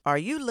Are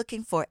you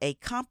looking for a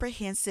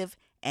comprehensive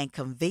and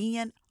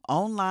convenient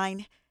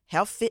online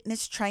health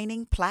fitness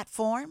training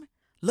platform?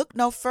 Look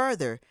no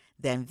further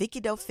than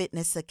Vikido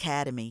Fitness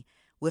Academy.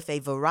 With a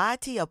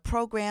variety of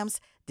programs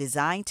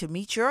designed to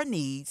meet your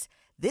needs,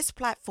 this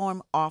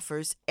platform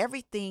offers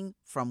everything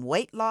from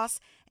weight loss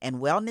and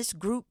wellness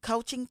group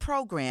coaching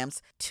programs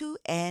to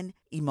an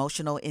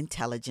emotional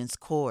intelligence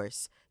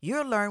course.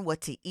 You'll learn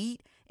what to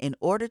eat in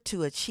order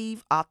to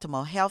achieve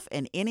optimal health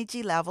and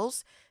energy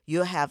levels.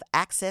 You'll have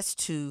access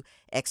to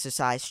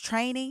exercise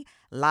training,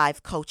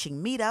 live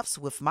coaching meetups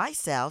with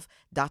myself,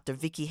 Dr.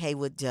 Vicky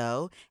Haywood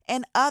Doe,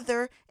 and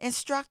other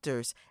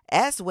instructors,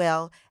 as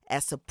well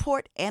as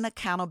support and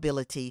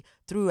accountability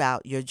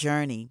throughout your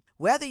journey.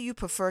 Whether you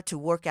prefer to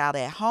work out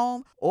at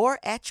home or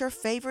at your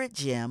favorite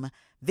gym,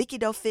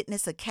 Vikido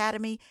Fitness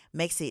Academy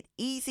makes it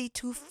easy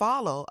to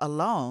follow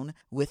along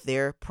with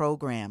their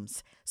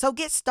programs. So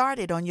get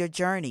started on your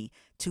journey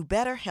to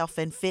better health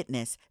and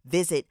fitness.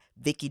 Visit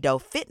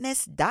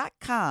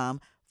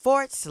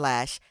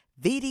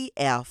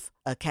vikidofitness.com/VDF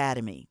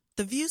Academy.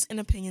 The views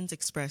and opinions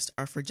expressed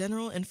are for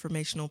general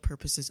informational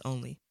purposes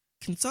only.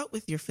 Consult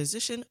with your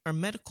physician or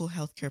medical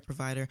healthcare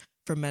provider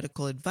for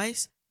medical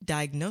advice,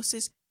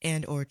 diagnosis,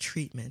 and/or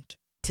treatment.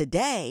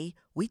 Today,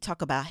 we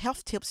talk about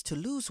health tips to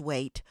lose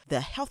weight the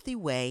healthy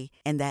way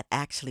and that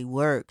actually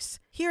works.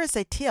 Here is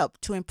a tip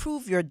to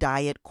improve your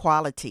diet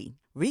quality.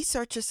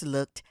 Researchers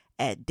looked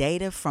at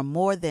data from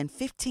more than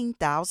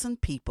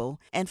 15,000 people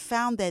and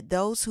found that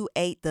those who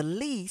ate the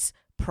least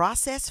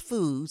processed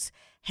foods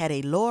had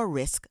a lower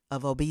risk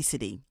of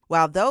obesity,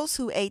 while those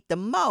who ate the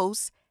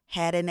most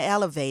had an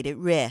elevated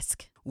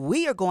risk.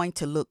 We are going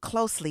to look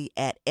closely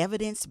at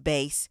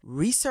evidence-based,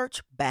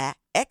 research-backed,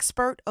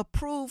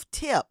 expert-approved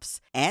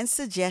tips and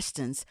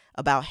suggestions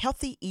about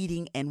healthy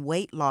eating and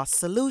weight loss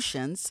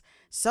solutions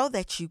so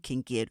that you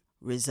can get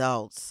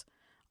results.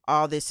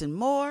 All this and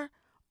more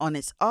on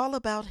It's All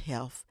About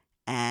Health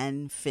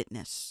and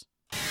Fitness.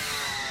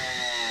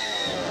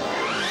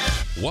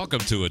 Welcome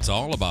to It's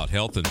All About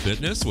Health and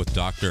Fitness with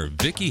Dr.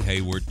 Vicky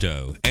Haywood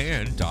Doe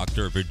and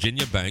Dr.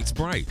 Virginia Banks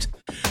Bright.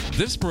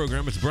 This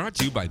program is brought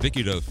to you by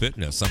Vikido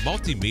Fitness, a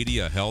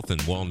multimedia health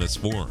and wellness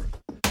forum.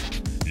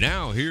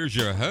 Now here's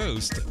your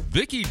host,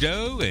 Vicky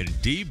Doe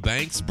and D.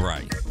 Banks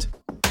Bright.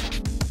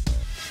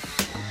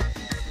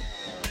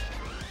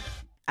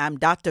 I'm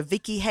Dr.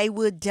 Vicky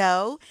Haywood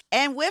Doe,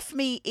 and with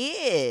me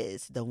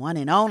is the one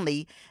and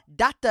only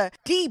Dr.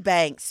 D.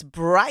 Banks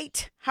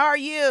Bright. How are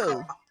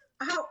you?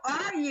 How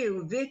are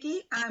you,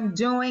 Vicky? I'm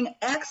doing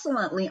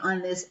excellently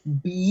on this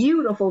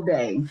beautiful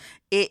day.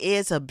 It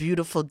is a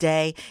beautiful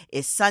day.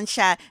 It's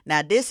sunshine.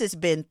 Now, this has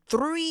been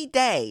 3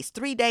 days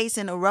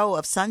in a row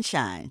of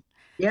sunshine.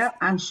 Yep,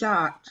 I'm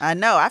shocked. I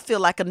know. I feel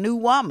like a new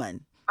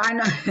woman. I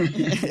know.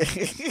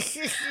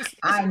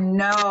 I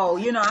know.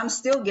 You know, I'm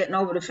still getting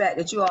over the fact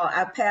that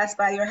I passed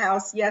by your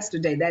house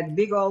yesterday, that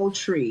big old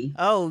tree.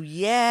 Oh,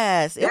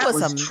 yes. That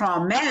was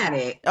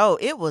traumatic. Oh,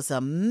 it was a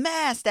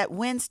mess, that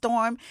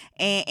windstorm,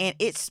 and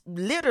it's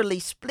literally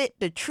split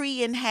the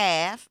tree in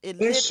half.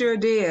 It sure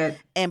did.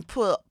 And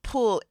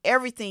pull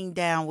everything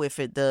down with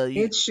it.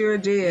 It sure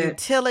did.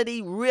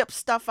 Utility ripped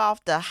stuff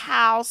off the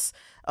house.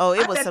 Oh,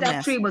 it was a mess.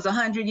 That tree was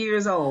 100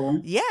 years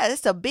old. Yeah,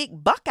 it's a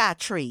big Buckeye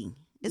tree.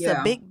 It's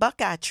a big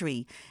Buckeye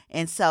tree.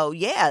 And so,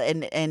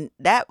 and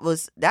that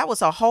was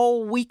a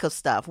whole week of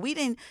stuff. We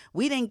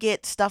didn't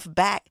get stuff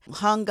back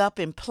hung up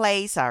in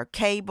place, our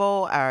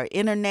cable, our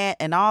internet,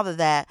 and all of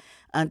that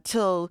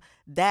until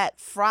that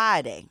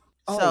Friday.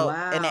 Oh,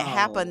 wow. And it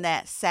happened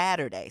that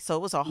Saturday. So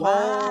it was a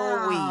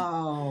whole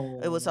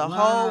week. It was a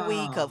whole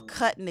week of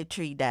cutting the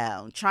tree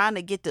down, trying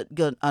to get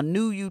a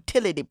new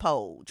utility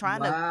pole,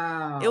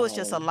 It was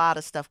just a lot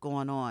of stuff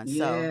going on.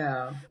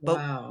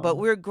 But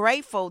we're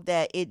grateful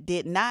that it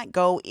did not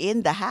go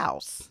in the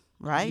house,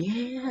 right?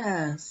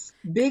 Yes.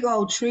 Big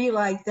old tree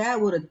like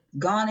that would have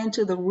gone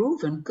into the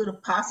roof and could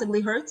have possibly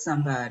hurt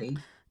somebody.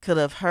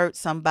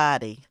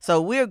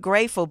 So we're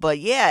grateful. But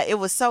yeah, it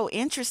was so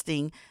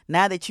interesting.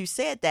 Now that you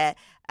said that,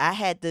 I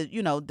had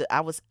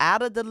I was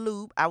out of the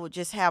loop. I would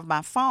just have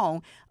my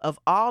phone of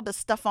all the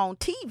stuff on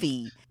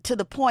TV to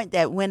the point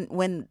that when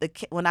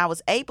I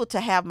was able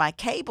to have my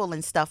cable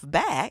and stuff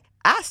back,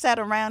 I sat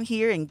around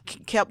here and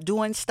kept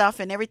doing stuff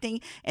and everything.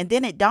 And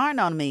then it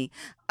dawned on me,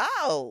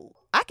 oh,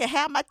 I can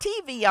have my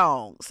TV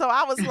on. So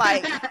I was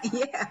like, like,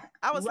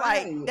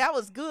 that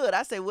was good.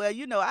 I said, well,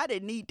 I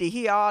didn't need to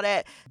hear all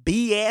that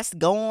BS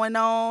going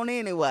on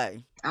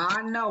anyway.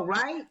 I know,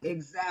 right?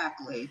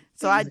 Exactly.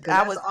 So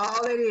that's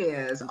all it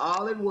is,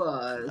 all it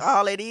was.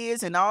 All it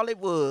is and all it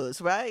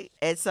was, right?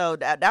 And so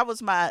that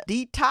was my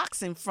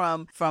detoxing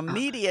from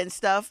media and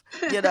stuff,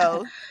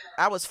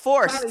 I was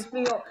forced.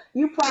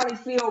 You probably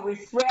feel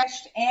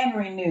refreshed and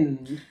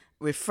renewed.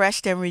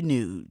 Refreshed and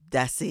renewed.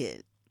 That's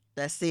it.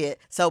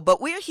 So, but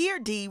we're here,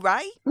 Dee,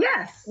 right?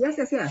 Yes.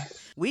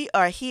 We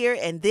are here,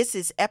 and this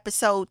is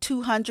episode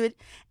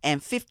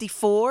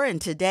 254.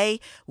 And today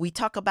we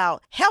talk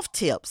about health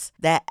tips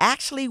that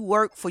actually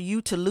work for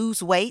you to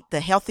lose weight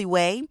the healthy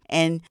way.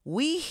 And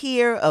we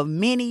hear of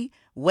many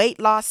weight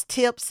loss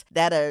tips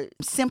that are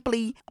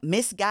simply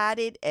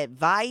misguided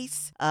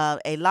advice.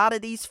 A lot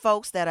of these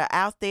folks that are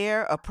out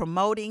there are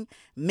promoting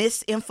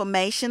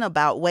misinformation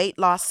about weight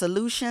loss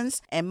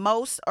solutions, and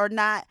most are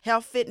not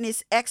health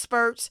fitness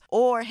experts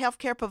or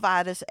healthcare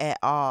providers at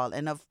all.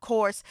 And of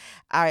course,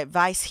 our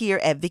advice here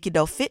at Vicky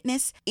Doe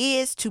Fitness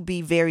is to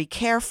be very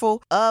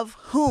careful of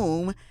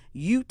whom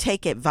you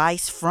take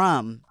advice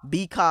from,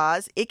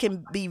 because it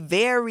can be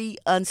very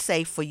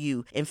unsafe for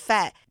you. In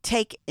fact,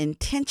 take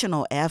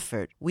intentional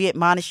effort. We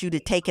admonish you to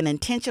take an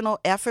intentional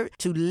effort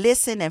to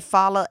listen and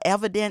follow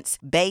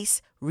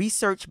evidence-based,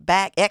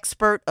 research-backed,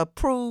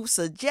 expert-approved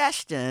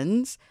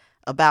suggestions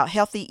about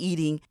healthy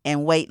eating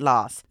and weight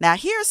loss. Now,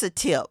 here's a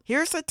tip.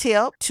 Here's a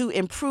tip to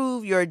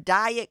improve your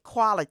diet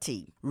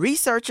quality.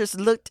 Researchers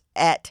looked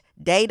at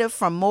data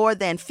from more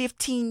than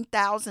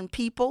 15,000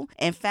 people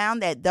and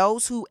found that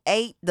those who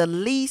ate the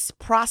least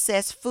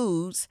processed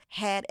foods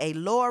had a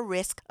lower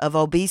risk of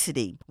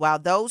obesity, while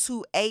those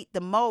who ate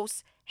the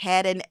most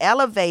had an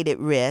elevated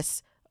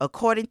risk,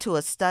 according to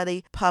a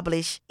study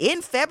published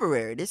in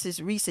February. This is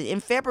recent.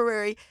 In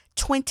February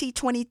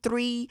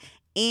 2023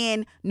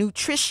 in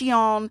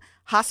Nutrition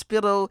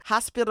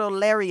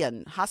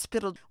Hospitalarian,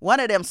 one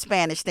of them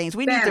Spanish things.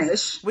 We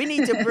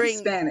need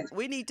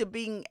to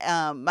bring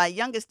my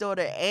youngest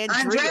daughter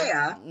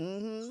Andrea.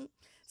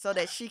 So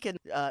that she can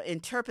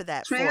interpret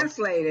that.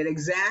 Translate it,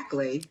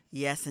 exactly.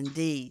 Yes,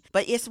 indeed.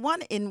 But it's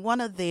in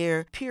one of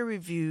their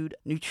peer-reviewed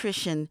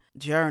nutrition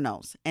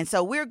journals. And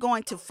so we're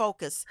going to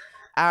focus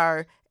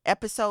our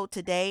episode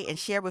today and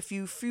share with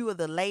you a few of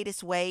the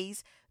latest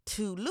ways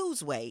to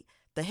lose weight,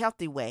 the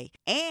healthy way.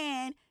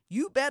 And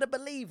you better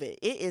believe it.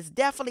 It is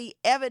definitely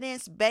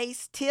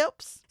evidence-based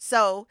tips.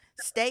 So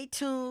stay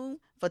tuned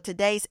for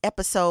today's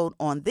episode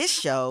on this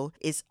show.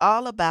 It's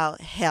all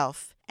about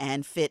health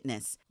and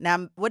fitness.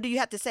 Now, what do you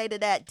have to say to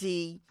that,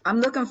 Dee?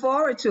 I'm looking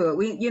forward to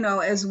it.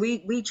 As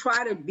we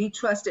try to be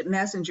trusted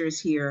messengers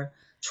here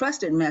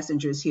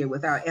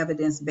with our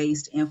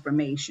evidence-based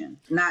information,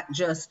 not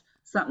just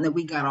something that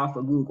we got off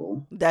of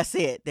Google. That's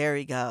it. There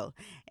we go.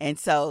 And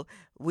so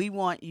we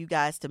want you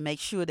guys to make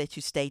sure that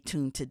you stay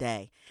tuned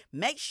today.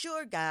 Make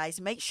sure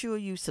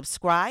you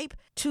subscribe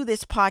to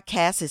this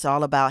podcast. It's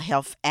all about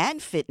health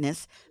and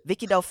fitness.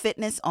 Vicky Doe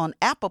Fitness on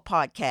Apple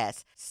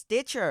Podcasts,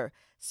 Stitcher,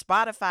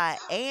 Spotify,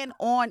 and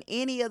on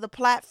any of the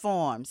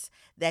platforms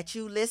that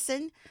you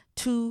listen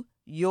to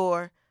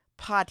your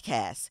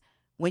podcast.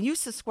 When you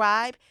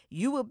subscribe,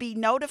 you will be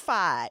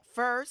notified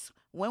first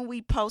when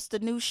we post a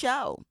new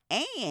show,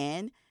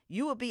 and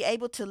you will be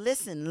able to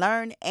listen,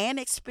 learn, and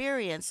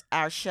experience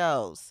our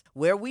shows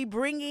where we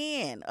bring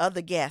in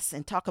other guests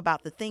and talk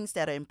about the things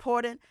that are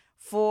important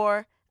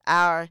for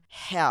our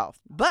health.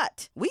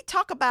 But we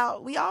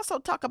also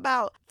talk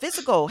about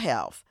physical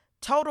health,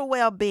 total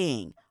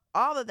well-being,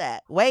 all of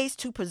that, ways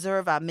to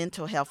preserve our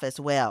mental health as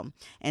well.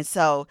 And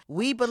so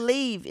we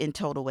believe in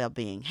total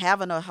well-being,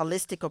 having a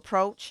holistic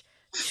approach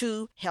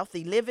to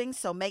healthy living.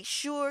 So make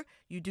sure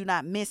you do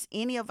not miss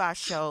any of our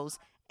shows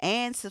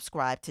and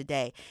subscribe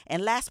today.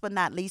 And last but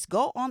not least,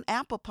 go on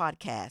Apple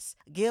Podcasts.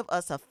 Give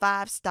us a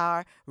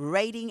 5-star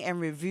rating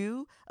and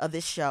review of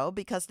this show,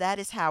 because that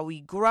is how we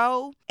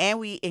grow and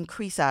we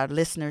increase our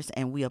listeners,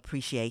 and we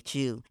appreciate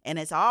you. And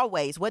as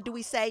always, what do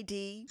we say,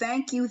 Dee?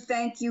 Thank you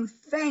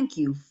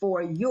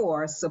for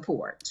your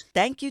support.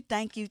 Thank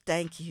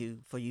you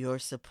for your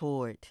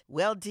support.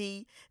 Well,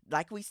 Dee,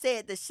 like we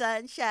said, the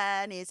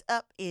sunshine is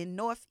up in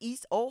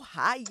Northeast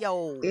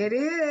Ohio. It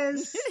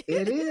is.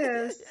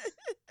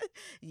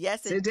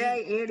 Yes,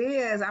 today it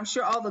is. I'm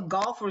sure all the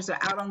golfers are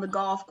out on the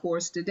golf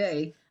course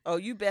today. Oh,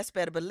 you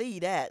better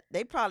believe that.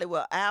 They probably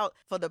were out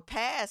for the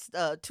past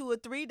 2 or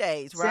 3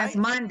 days, right? Since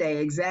Monday,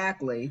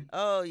 exactly.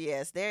 Oh,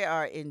 yes. They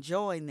are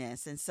enjoying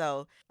this. And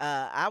so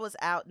I was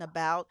out and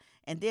about.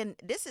 And then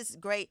this is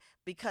great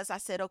because I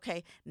said,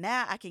 okay,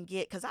 now I can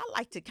because I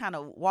like to kind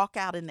of walk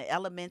out in the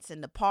elements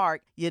in the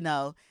park, and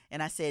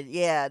I said,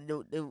 yeah,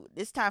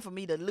 it's time for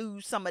me to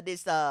lose some of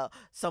this,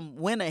 some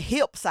winter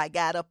hips I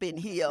got up in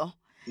here.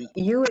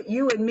 You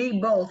and me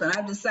both, and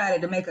I've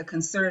decided to make a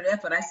concerted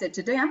effort. I said,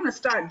 today I'm going to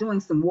start doing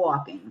some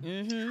walking.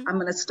 Mm-hmm. I'm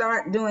going to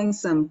start doing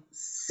some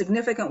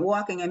significant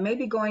walking and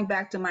maybe going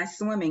back to my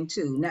swimming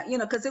too. Now,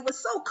 because it was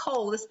so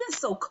cold. It's been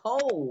so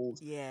cold.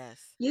 Yes.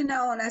 And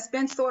that's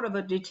been sort of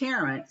a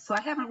deterrent. So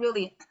I haven't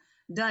really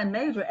done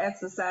major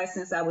exercise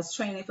since I was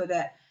training for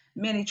that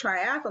mini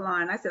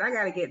triathlon. I said, I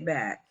got to get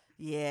back.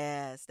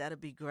 Yes, that'll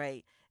be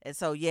great. And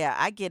so, yeah,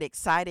 I get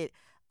excited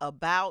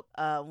about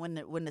when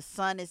the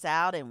sun is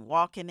out and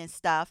walking and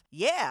stuff.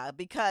 Yeah,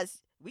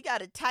 because we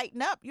got to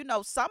tighten up.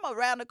 Summer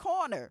around the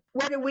corner.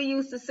 What did we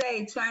used to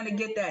say? Trying to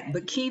get that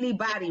bikini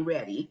body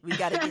ready. We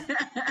got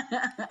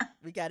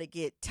to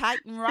get tight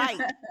and right.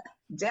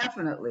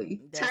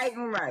 Definitely. Tight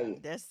and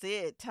right. That's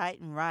it, tight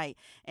and right.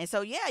 And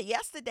so, yeah,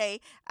 yesterday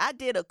I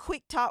did a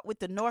quick talk with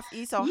the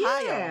Northeast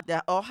Ohio,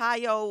 the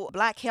Ohio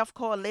Black Health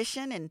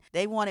Coalition, and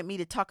they wanted me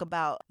to talk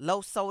about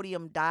low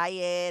sodium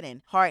diet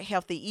and heart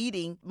healthy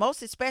eating,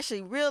 most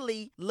especially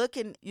really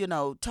looking,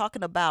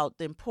 talking about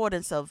the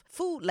importance of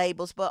food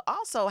labels, but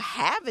also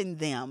having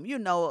them,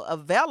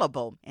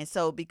 available. And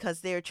so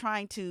because they're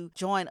trying to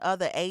join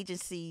other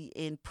agencies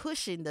in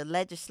pushing the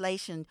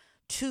legislation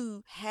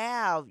to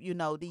have,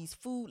 these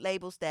food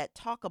labels that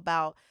talk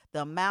about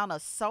the amount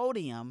of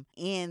sodium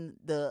in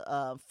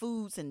the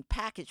foods and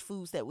packaged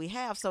foods that we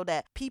have so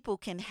that people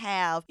can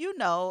have,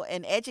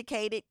 an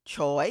educated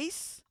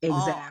choice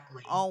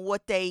exactly on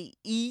what they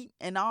eat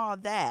and all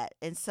that.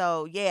 And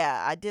so,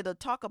 yeah, I did a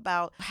talk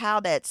about how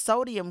that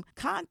sodium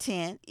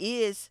content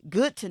is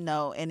good to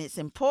know and it's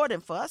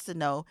important for us to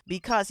know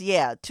because,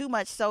 yeah, too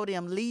much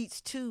sodium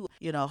leads to,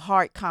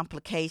 heart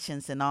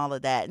complications and all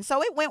of that. And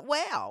so it went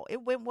well.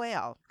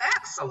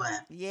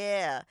 Excellent.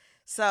 Yeah.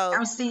 So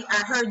I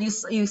heard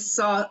you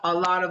saw a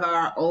lot of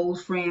our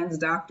old friends,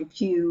 Dr.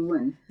 Q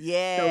and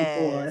so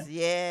forth.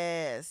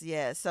 Yes.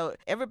 So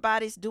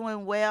everybody's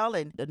doing well,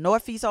 and the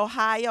Northeast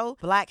Ohio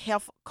Black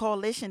Health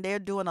Coalition, they're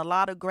doing a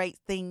lot of great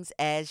things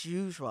as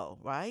usual,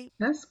 right?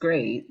 That's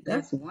great.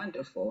 That's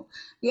wonderful.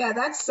 Yeah,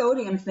 that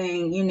sodium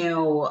thing, as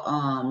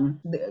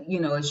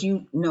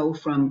you know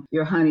from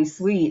your honey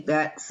sweet,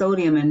 that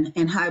sodium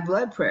and high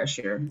blood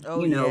pressure,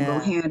 go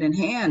hand in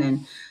hand.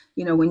 And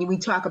when we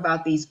talk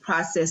about these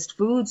processed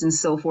foods and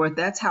so forth,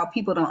 that's how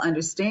people don't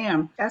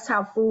understand. That's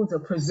how foods are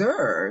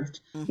preserved.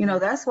 Mm-hmm.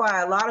 That's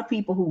why a lot of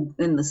people who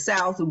in the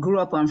South who grew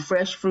up on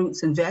fresh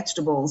fruits and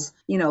vegetables,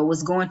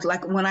 was going to,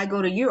 like when I go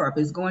to Europe,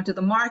 is going to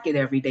the market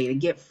every day to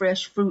get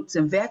fresh fruits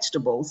and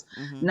vegetables,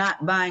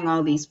 not buying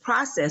all these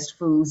processed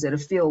foods that are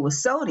filled with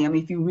sodium.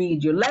 If you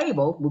read your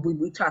label, we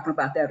were talking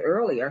about that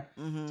earlier,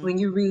 when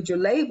you read your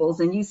labels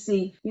and you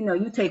see,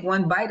 you take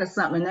one bite of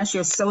something and that's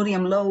your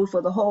sodium load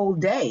for the whole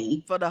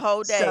day.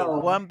 So,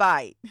 one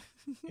bite.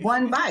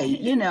 One bite,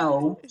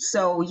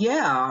 So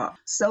yeah,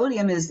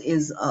 sodium is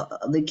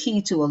the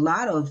key to a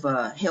lot of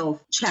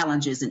health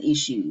challenges and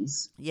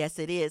issues. Yes,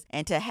 it is.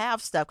 And to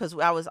have stuff, because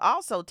I was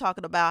also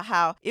talking about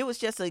how it was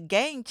just a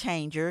game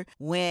changer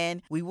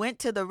when we went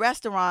to the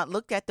restaurant,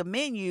 looked at the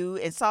menu,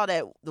 and saw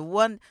that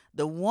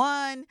the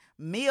one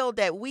meal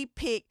that we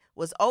picked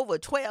was over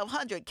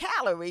 1,200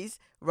 calories,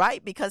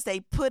 right? Because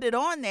they put it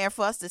on there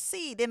for us to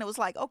see. Then it was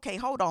like, okay,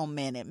 hold on a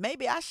minute.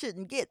 Maybe I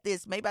shouldn't get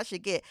this. Maybe I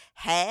should get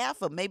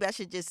half, or maybe I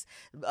should just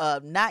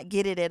not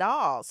get it at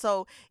all.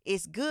 So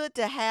it's good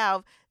to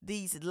have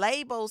these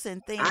labels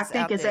and things. I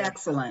think it's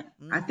excellent.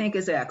 I think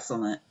it's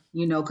excellent.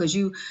 Because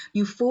you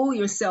fool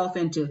yourself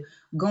into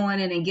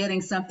going in and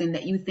getting something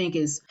that you think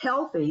is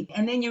healthy,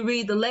 and then you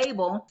read the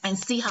label and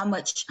see how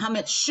much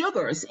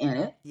sugar is in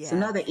it. Yeah. It's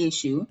another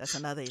issue. That's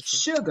another issue.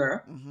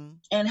 Sugar,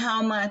 and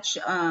how much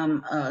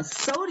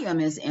sodium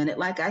is in it.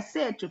 Like I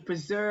said, to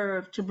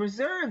preserve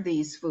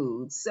these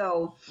foods.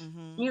 So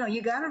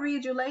you got to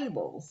read your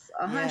labels.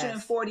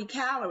 140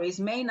 calories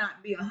may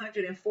not be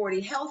 140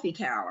 healthy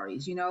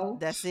calories.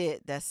 That's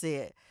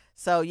it.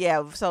 So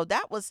so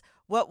that was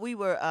what we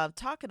were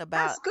talking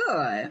about. That's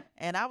good.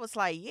 And I was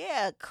like,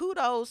 yeah,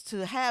 kudos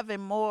to having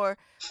more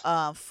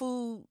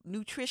food,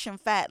 nutrition,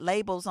 fat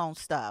labels on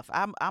stuff.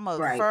 I'm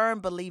a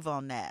firm believer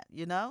on that,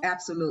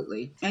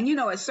 Absolutely. And,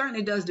 it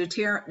certainly does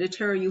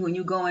deter you when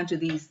you go into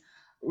these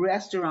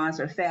restaurants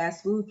or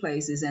fast food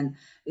places, and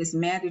it's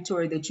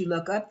mandatory that you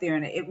look up there,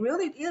 and it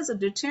really is a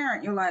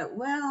deterrent. You're like,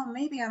 well,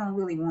 maybe I don't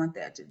really want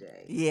that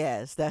today.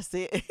 Yes, that's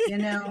it.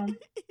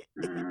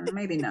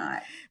 Maybe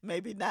not.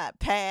 Maybe not.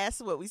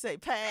 Pass. What we say,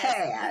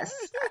 pass.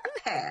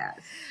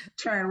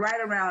 Turn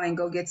right around and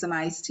go get some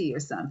iced tea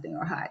or something,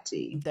 or hot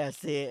tea.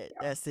 That's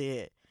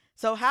it.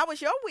 So how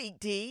was your week,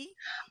 Dee?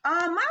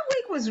 My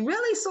week was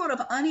really sort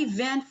of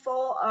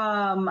uneventful.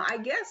 I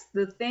guess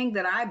the thing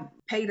that I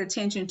paid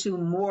attention to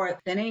more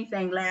than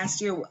anything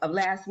last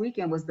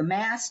weekend was the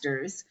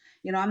Masters.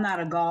 I'm not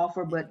a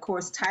golfer, but of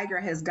course Tiger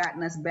has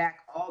gotten us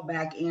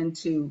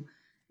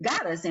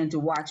got us into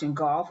watching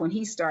golf when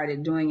he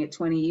started doing it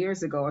 20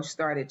 years ago, or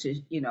started to,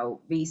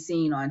 be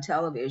seen on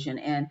television.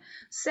 And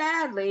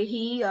sadly,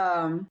 he,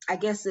 I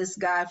guess this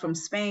guy from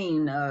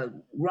Spain,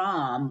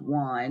 Rahm,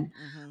 won,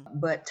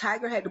 but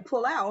Tiger had to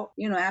pull out,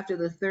 after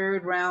the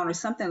third round or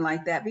something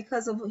like that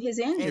because of his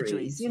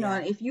injuries.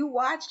 And if you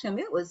watched him,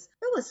 it was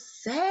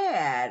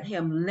sad,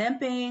 him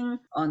limping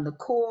on the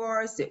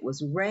course. It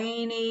was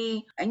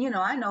rainy. And,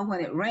 I know when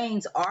it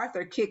rains,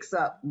 Arthur kicks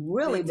up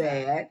really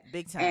bad.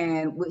 Big time.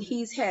 And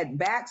he's had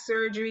back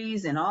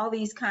surgeries and all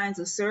these kinds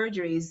of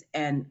surgeries.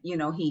 And,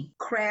 he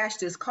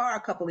crashed his car a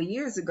couple of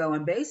years ago,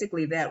 and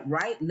basically that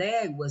right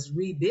leg was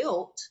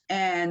rebuilt.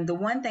 And the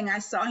one thing I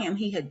saw him,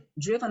 he had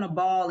driven a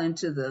ball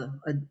into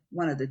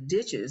one of the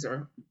ditches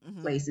or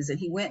places, and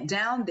he went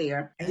down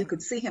there, and you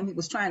could see him. He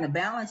was trying to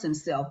balance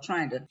himself,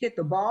 trying to hit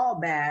the ball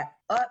back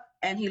up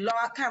and he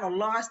kind of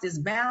lost his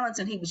balance,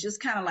 and he was just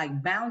kind of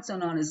like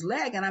bouncing on his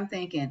leg. And I'm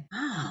thinking,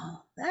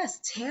 oh, that's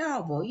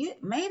terrible.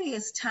 Maybe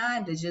it's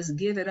time to just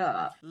give it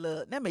up.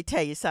 Look, let me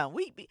tell you something.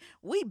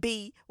 We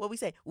be what we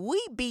say.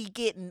 We be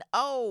getting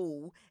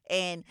old,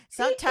 and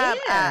sometimes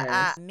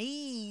our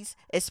knees,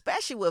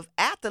 especially with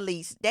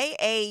athletes, they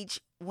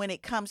age when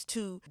it comes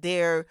to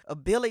their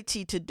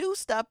ability to do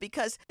stuff,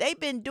 because they've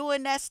been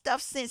doing that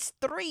stuff since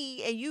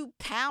 3, and you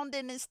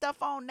pounding and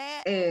stuff on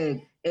that.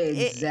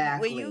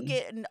 Exactly. When you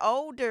getting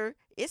older,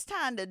 it's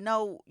time to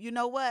know, you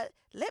know what?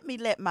 Let me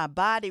let my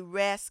body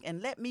rest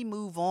and let me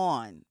move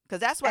on.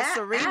 Because that's what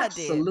Serena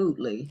did.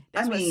 Absolutely.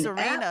 That's what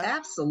Serena.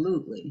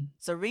 Absolutely.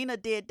 Serena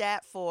did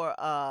that for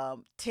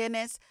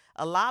tennis.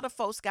 A lot of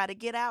folks got to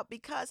get out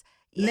because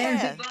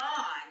Lindsey Vonn,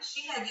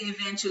 she had to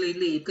eventually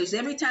leave because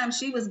every time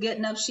she was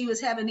getting up, she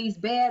was having these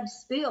bad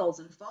spills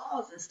and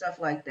falls and stuff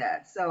like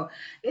that. So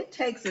it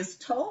takes its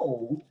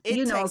toll. If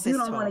you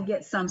don't want to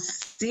get some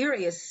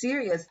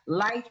serious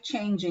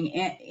life-changing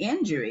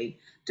injury,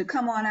 to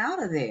come on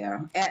out of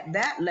there at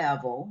that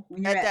level,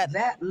 when you're at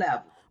that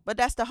level. But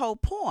that's the whole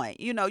point.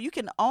 You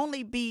can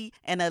only be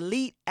an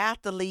elite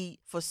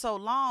athlete for so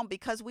long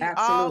because we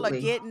all are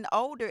getting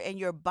older, and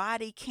your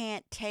body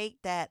can't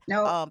take that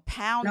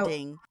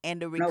pounding,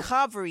 and the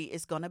recovery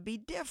is going to be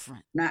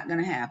different. Not going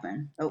to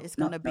happen. It's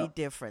going to be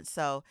different.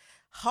 So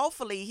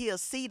hopefully he'll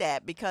see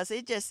that, because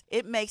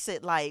it makes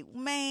it like,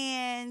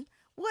 man,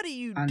 what are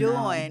you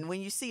doing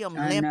when you see him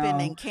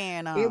limping and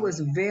carrying on? It was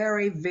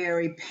very,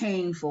 very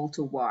painful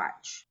to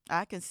watch.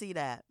 I can see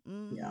that.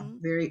 Mm-hmm. Yeah,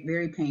 very,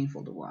 very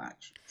painful to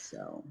watch.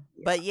 So,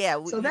 yeah. But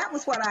yeah. So that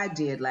was what I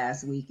did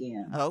last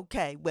weekend.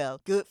 Okay, well,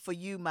 good for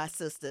you, my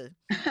sister.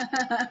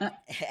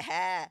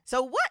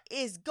 So what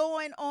is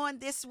going on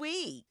this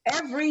week?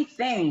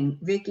 Everything,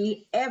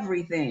 Vicki,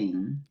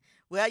 everything.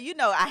 Well,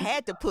 I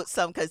had to put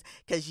some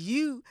because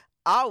you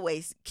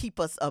always keep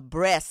us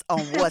abreast on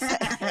what's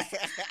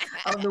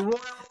of the royal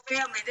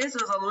family. This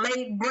was a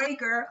late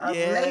breaker.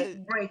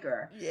 Late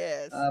breaker.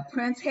 Yes.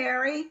 Prince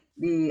Harry,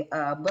 the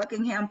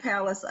Buckingham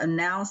Palace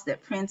announced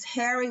that Prince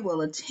Harry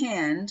will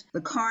attend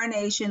the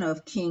coronation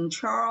of King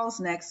Charles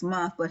next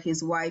month, but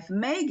his wife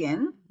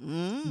Meghan,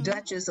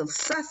 Duchess of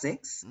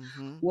Sussex,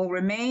 will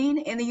remain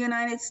in the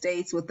United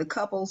States with the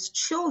couple's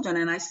children.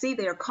 And I see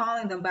they're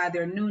calling them by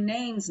their new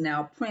names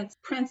now,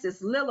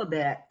 Princess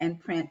Lilibet and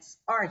Prince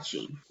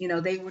Archie.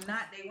 They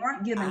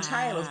weren't given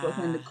titles, but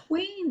when the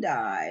Queen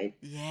died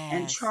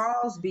and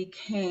Charles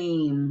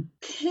became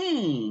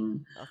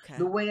king,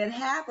 the way it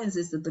happens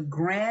is that the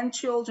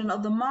grandchildren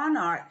of the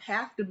monarch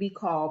have to be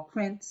called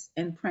Prince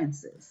and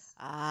Princess.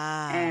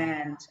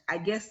 And I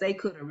guess they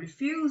could have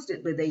refused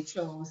it, but they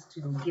chose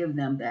to give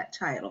them that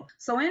title.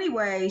 So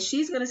anyway,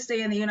 she's going to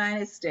stay in the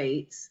United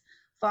States.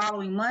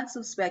 Following months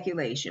of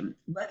speculation,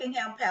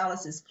 Buckingham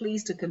Palace is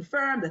pleased to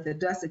confirm that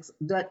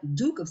the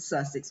Duke of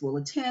Sussex will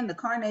attend the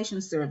coronation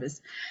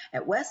service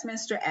at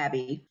Westminster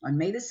Abbey on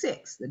May the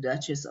 6th. The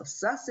Duchess of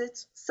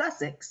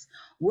Sussex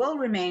will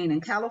remain in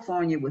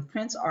California with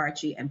Prince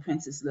Archie and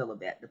Princess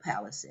Lilibet, the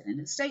palace said in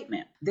a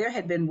statement. There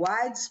had been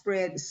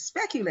widespread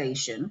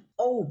speculation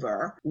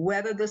over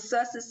whether the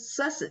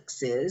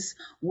Sussexes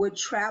would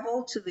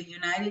travel to the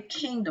United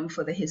Kingdom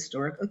for the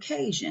historic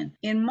occasion.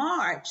 In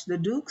March, the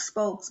Duke's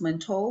spokesman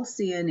told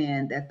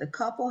CNN that the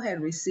couple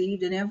had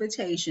received an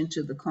invitation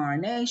to the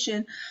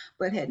coronation,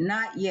 but had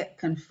not yet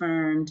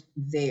confirmed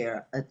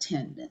their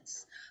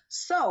attendance.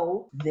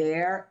 So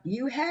there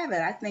you have it.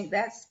 I think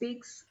that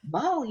speaks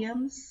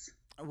volumes.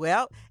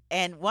 Well,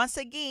 and once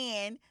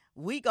again,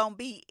 we going to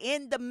be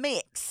in the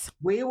mix.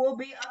 We will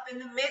be up in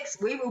the mix.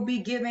 We will be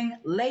giving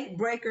late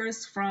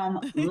breakers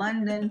from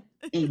London,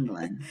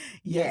 England.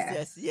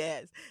 Yes.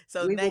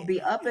 So we will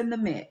be up in the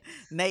mix.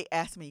 Nate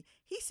asked me,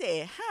 he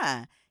said,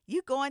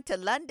 you going to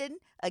London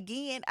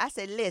again? I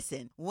said,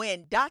 listen,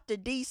 when Dr.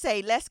 D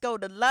say, let's go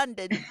to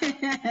London,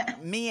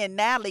 me and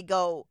Natalie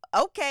go,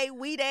 okay,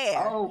 we there.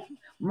 Oh,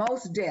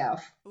 most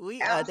deaf. We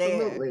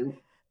Absolutely. are there.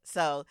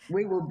 So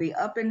we will be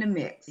up in the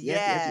mix.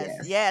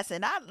 Yes.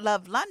 And I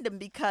love London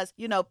because,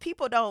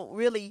 people don't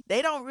really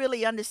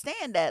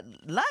understand that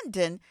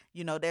London,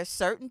 there's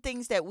certain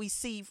things that we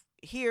see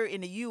here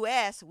in the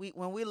U.S.,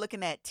 when we're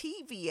looking at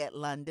TV at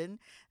London,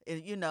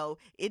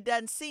 it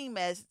doesn't seem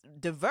as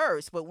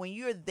diverse. But when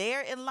you're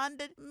there in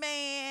London,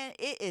 man,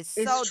 it's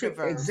so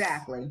diverse.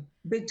 Exactly.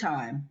 Big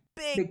time.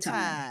 Big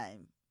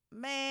time.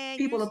 Man,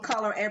 people of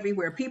color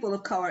everywhere.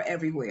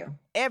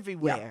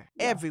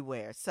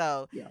 Everywhere.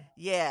 So,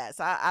 yes,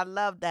 I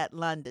love that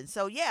London.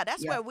 So,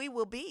 that's where we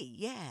will be.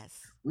 Yes.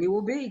 We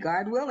will be,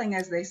 God willing,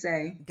 as they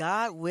say.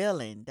 God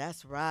willing.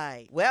 That's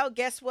right. Well,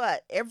 guess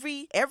what?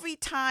 Every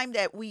time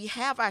that we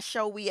have our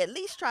show, we at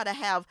least try to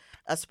have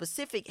a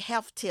specific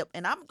health tip.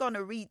 And I'm going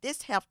to read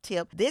this health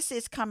tip. This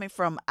is coming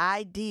from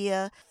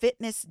Idea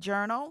Fitness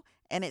Journal,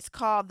 and it's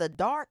called The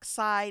Dark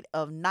Side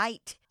of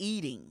Night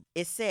Eating.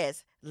 It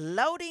says,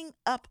 loading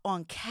up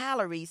on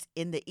calories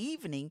in the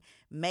evening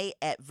may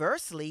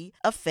adversely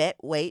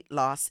affect weight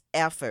loss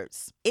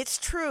efforts. It's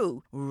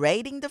true,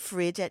 raiding the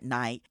fridge at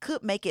night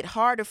could make it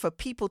harder for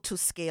people to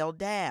scale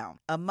down.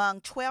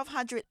 Among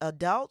 1,200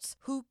 adults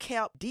who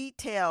kept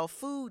detailed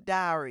food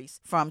diaries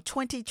from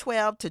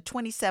 2012 to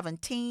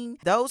 2017,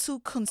 those who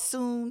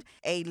consumed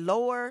a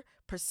lower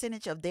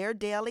percentage of their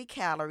daily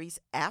calories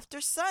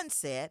after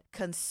sunset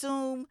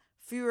consume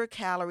fewer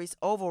calories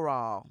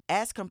overall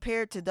as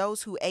compared to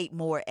those who ate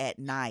more at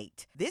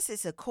night. This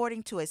is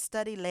according to a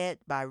study led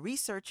by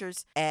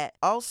researchers at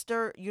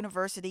Ulster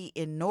University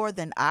in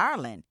Northern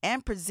Ireland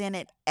and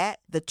presented at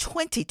the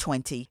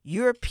 2020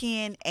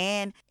 European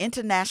and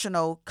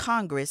International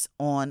Congress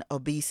on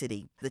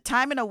Obesity. The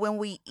timing of when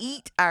we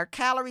eat our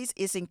calories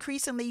is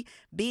increasingly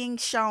being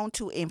shown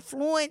to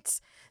influence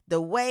the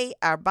way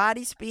our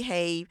bodies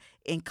behave,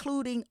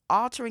 including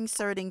altering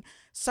certain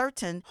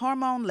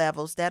hormone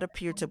levels that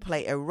appear to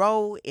play a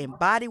role in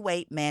body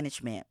weight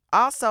management.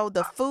 Also,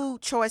 the food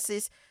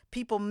choices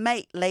people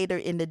make later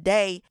in the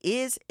day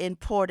is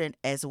important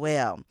as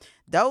well.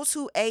 Those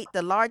who ate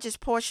the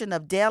largest portion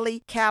of daily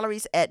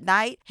calories at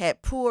night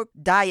had poor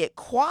diet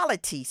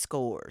quality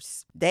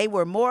scores. They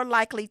were more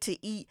likely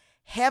to eat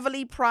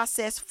heavily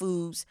processed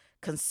foods,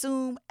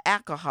 consume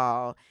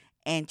alcohol,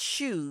 and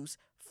choose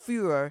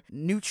fewer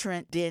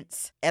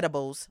nutrient-dense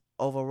edibles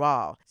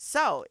overall.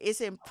 So it's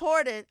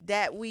important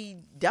that we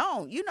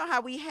don't. You know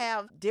how we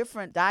have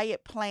different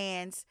diet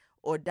plans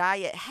or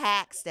diet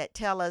hacks that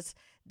tell us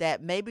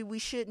that maybe we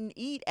shouldn't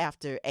eat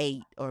after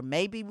 8 or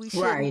maybe we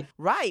shouldn't.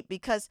 Right,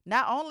 because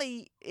not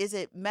only is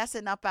it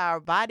messing up our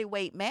body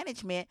weight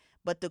management,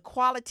 but the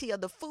quality of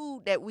the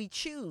food that we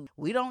choose.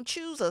 We don't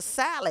choose a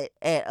salad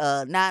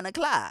at 9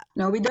 o'clock.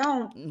 No, we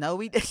don't. No,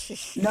 we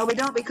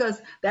don't,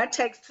 because that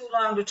takes too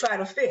long to try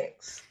to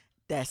fix.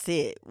 That's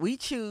it. We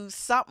choose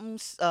something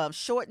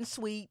short and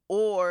sweet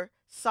or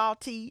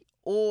salty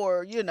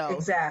or,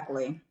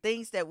 Exactly.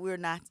 things that we're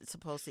not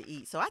supposed to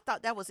eat. So I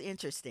thought that was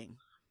interesting.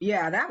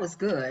 Yeah, that was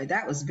good.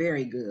 That was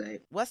very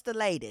good. What's the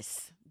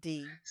latest,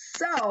 Dee?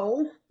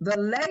 So the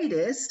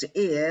latest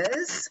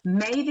is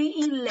May the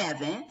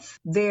 11th.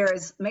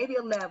 There's May the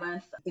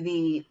 11th,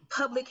 the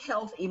public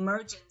health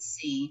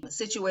emergency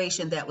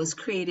situation that was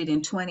created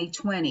in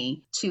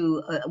 2020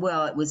 to, it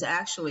was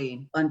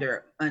actually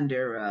under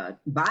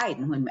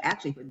Biden. When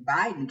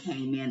Biden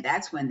came in,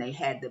 that's when they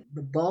had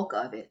the bulk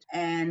of it.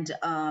 And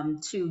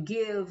to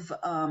give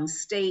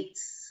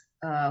states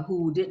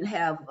who didn't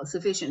have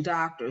sufficient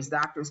doctors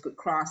could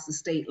cross the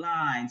state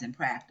lines and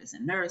practice,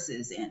 and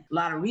nurses, and a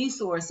lot of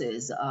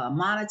resources,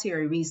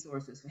 monetary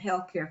resources for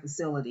healthcare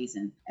facilities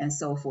and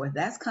so forth.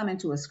 That's coming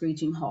to a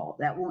screeching halt.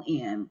 That will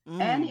end.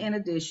 And in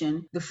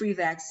addition, the free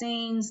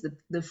vaccines,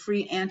 the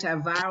free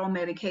antiviral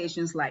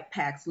medications like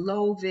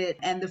Paxlovid,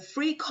 and the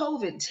free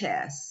COVID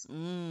tests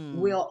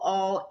will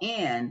all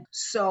end.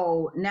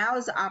 So now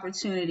is the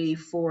opportunity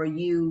for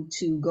you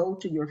to go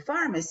to your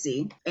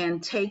pharmacy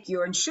and take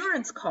your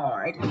insurance card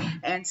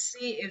and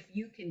see if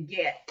you can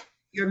get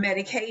your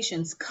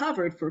medications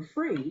covered for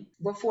free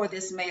before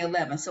this May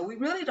 11th. So we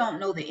really don't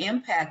know the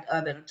impact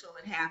of it until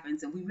it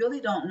happens. And we really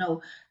don't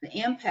know the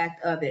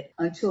impact of it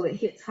until it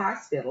hits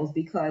hospitals,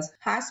 because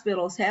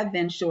hospitals have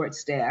been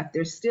short-staffed.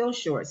 They're still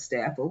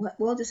short-staffed. But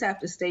we'll just have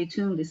to stay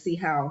tuned to see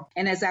how.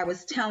 And as I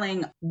was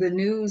telling the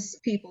news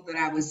people that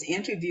I was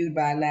interviewed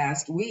by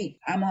last week,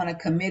 I'm on a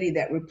committee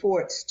that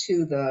reports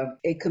to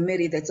a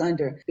committee that's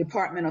under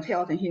Department of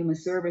Health and Human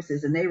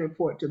Services, and they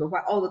report to the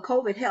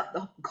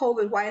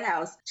COVID White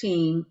House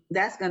team.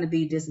 That's going to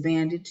be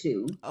disbanded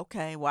too.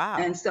 Okay, wow.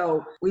 And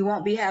so we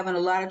won't be having a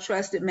lot of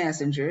trusted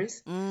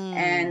messengers.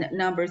 And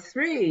number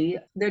 3,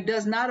 there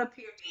does not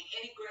appear to be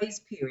any grace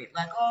period.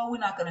 Like, we're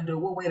not going to do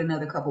it. We'll wait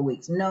another couple of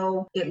weeks.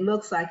 No, it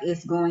looks like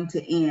it's going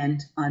to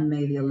end on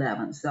May the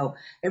 11th. So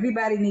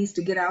everybody needs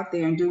to get out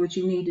there and do what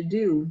you need to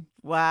do.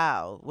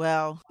 Wow.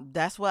 Well,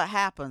 that's what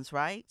happens,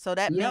 right? So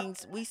that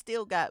means we're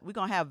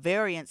going to have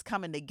variants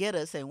coming to get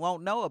us and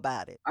won't know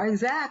about it.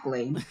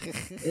 Exactly.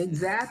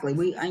 Exactly.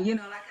 Like I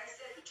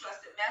said, the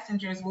trusted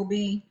messengers will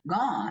be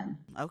gone.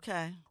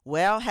 Okay.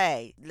 Well,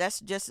 hey, let's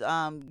just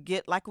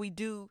get like we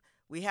do.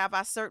 We have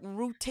our certain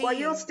routine. Well,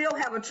 you'll still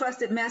have a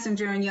trusted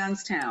messenger in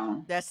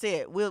Youngstown. That's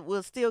it.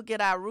 We'll still get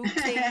our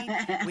routine.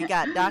 We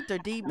got Dr.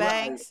 Dee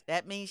Banks. Right.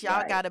 That means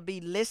y'all got to be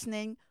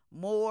listening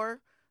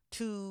more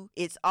to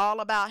It's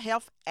All About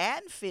Health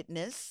and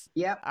Fitness,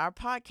 our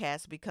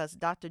podcast, because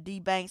Dr.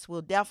 Dee Banks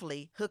will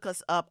definitely hook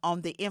us up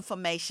on the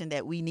information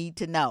that we need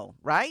to know,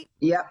 right?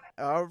 Yep.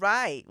 All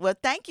right. Well,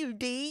 thank you,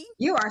 Dee.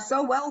 You are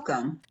so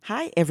welcome.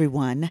 Hi,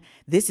 everyone.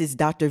 This is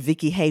Dr.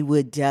 Vicki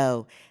Haywood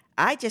Doe.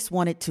 I just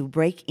wanted to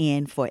break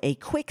in for a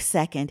quick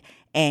second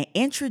and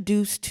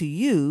introduce to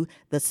you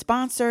the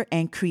sponsor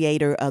and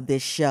creator of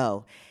this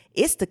show.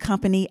 It's the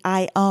company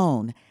I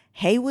own,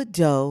 Haywood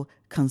Doe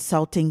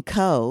Consulting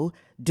Co.,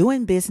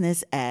 doing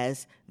business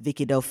as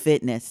Vicki Doe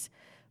Fitness.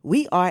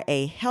 We are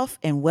a health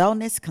and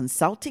wellness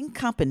consulting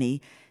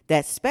company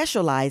that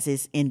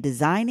specializes in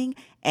designing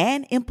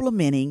and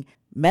implementing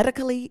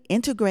medically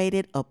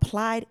integrated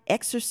applied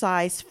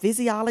exercise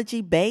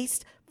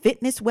physiology-based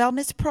fitness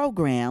wellness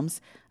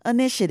programs,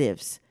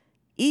 initiatives,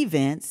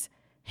 events,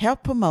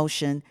 health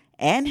promotion,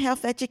 and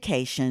health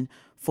education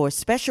for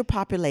special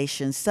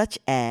populations such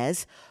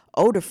as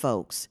older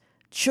folks,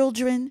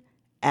 children,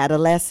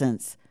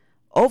 adolescents,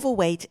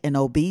 overweight and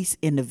obese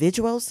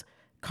individuals,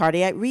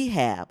 cardiac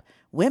rehab,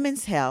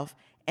 women's health,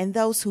 and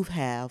those who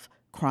have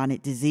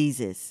chronic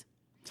diseases.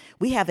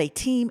 We have a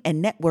team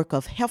and network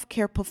of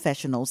healthcare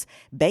professionals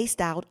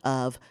based out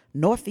of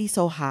Northeast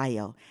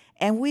Ohio,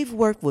 and we've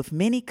worked with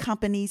many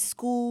companies,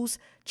 schools,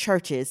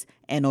 churches,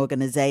 and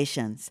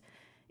organizations.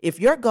 If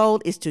your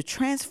goal is to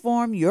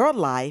transform your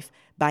life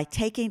by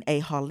taking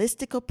a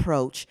holistic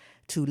approach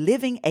to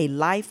living a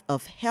life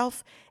of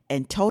health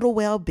and total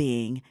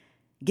well-being,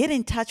 get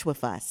in touch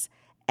with us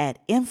at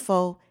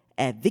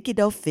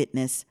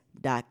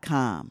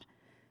info@VickyDoeFitness.com.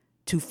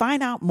 To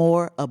find out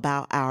more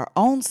about our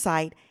own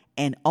site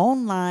and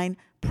online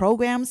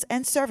programs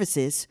and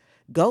services,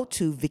 go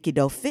to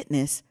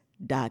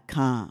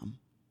VickyDoeFitness.com.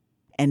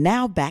 And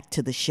now back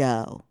to the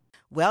show.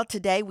 Well,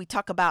 today we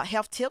talk about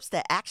health tips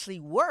that actually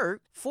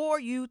work for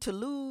you to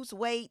lose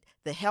weight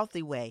the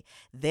healthy way.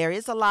 There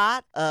is a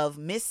lot of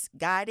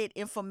misguided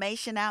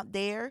information out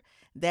there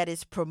that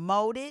is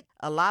promoted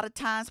a lot of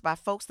times by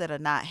folks that are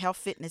not health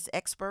fitness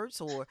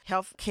experts or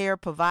health care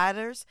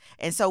providers.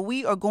 And so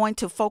we are going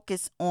to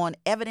focus on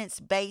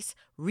evidence-based,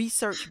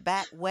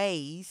 research-backed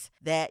ways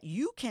that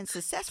you can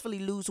successfully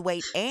lose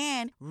weight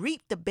and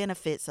reap the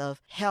benefits of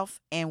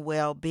health and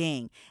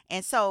well-being.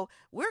 And so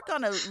we're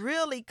going to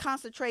really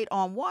concentrate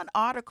on one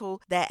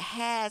article that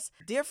has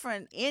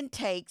different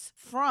intakes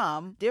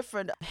from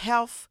different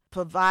health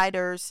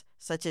providers,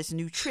 such as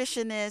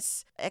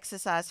nutritionists,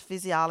 exercise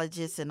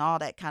physiologists, and all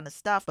that kind of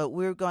stuff. But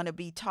we're going to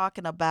be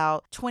talking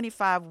about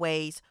 25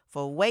 ways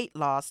for weight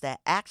loss that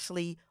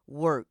actually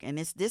work. And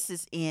this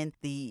is in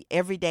the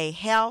Everyday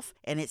Health.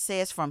 And it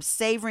says from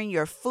savoring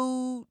your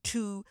food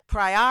to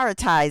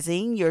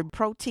prioritizing your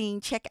protein.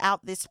 Check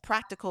out this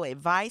practical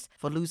advice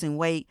for losing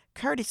weight,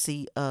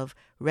 courtesy of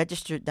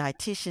registered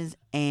dietitians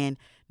and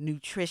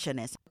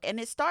nutritionists. And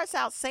it starts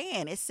out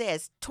saying, it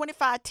says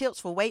 25 tips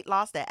for weight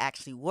loss that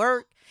actually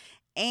work.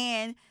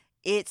 And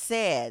it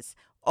says,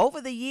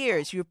 over the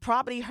years, you've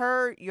probably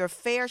heard your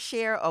fair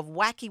share of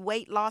wacky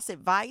weight loss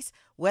advice,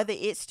 whether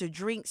it's to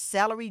drink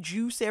celery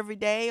juice every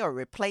day or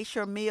replace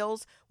your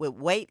meals with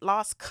weight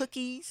loss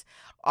cookies.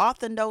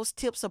 Often those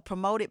tips are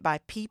promoted by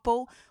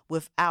people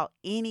without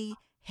any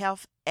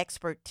health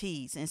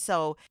expertise. And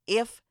so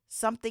if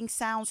something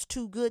sounds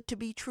too good to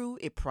be true,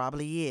 it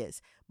probably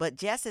is. But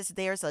just as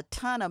there's a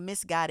ton of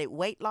misguided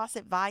weight loss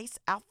advice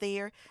out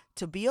there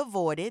to be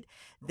avoided,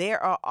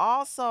 there are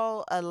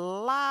also a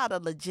lot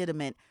of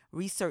legitimate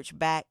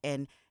research-backed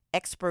and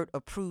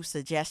expert-approved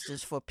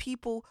suggestions for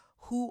people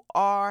who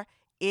are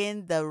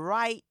in the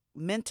right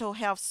mental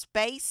health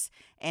space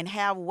and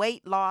have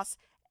weight loss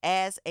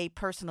as a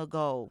personal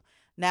goal.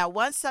 Now,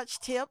 one such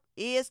tip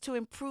is to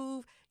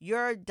improve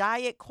your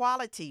diet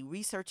quality.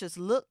 Researchers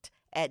looked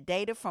at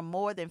data from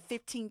more than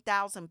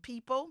 15,000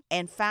 people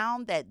and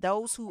found that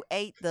those who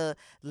ate the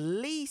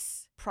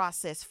least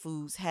processed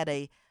foods had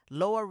a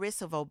lower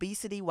risk of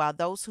obesity, while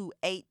those who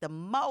ate the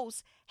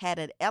most had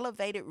an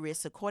elevated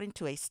risk, according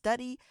to a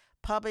study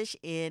published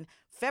in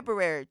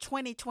February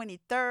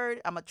 2023.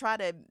 I'm going to try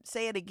to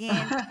say it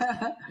again.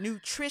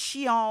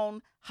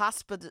 Nutrition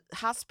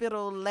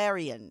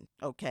Hospitalarian.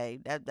 Okay,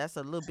 that's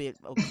a little bit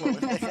close.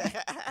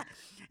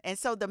 And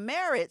so the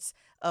merits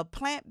of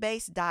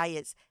plant-based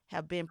diets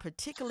have been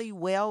particularly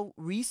well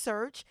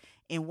researched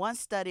in one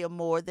study of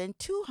more than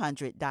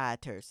 200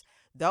 dieters.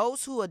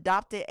 Those who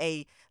adopted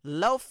a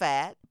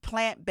low-fat,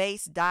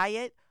 plant-based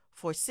diet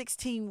for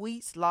 16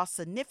 weeks lost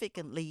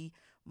significantly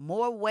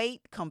more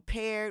weight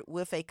compared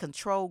with a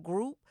control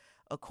group,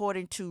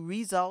 according to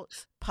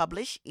results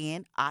published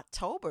in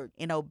October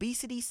in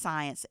Obesity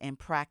Science and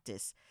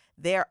Practice.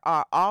 There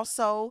are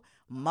also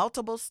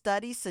multiple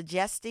studies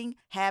suggesting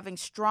having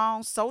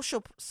strong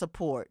social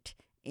support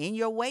in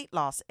your weight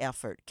loss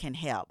effort can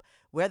help,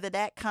 whether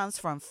that comes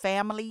from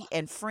family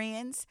and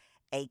friends,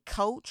 a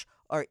coach,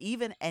 or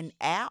even an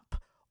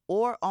app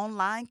or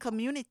online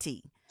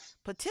community.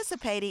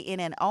 Participating in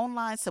an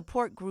online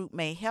support group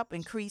may help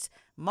increase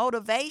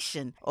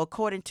motivation,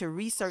 according to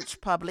research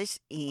published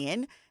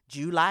in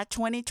July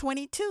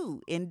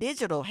 2022 in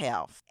Digital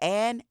Health,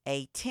 and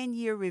a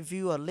 10-year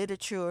review of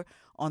literature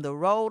on the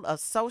role of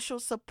social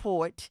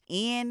support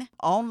in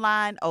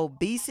online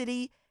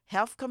obesity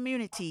health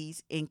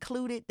communities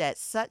included that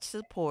such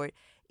support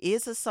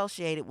is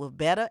associated with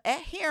better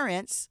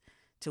adherence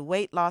to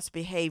weight loss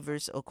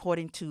behaviors,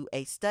 according to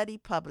a study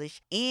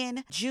published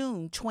in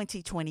June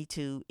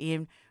 2022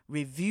 in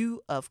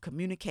Review of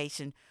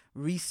Communication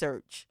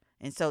Research.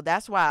 And so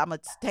that's why I'm going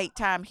to take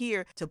time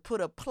here to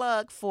put a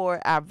plug for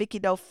our Vicky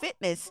Doe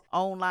Fitness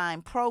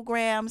online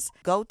programs.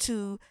 Go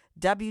to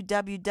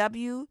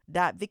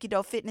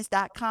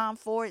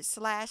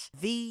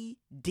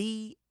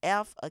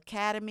www.vickydofitness.com/VDF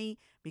Academy,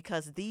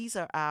 because these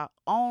are our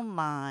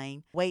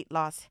online weight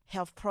loss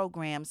health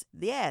programs.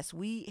 Yes,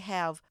 we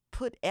have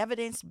put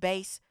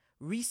evidence-based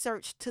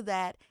research to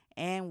that,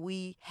 and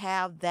we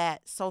have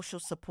that social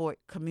support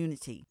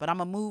community. But I'm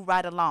going to move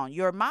right along.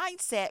 Your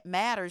mindset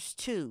matters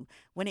too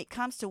when it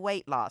comes to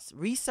weight loss.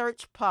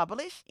 Research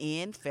published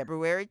in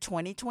February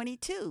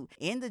 2022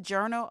 in the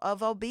Journal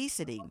of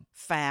Obesity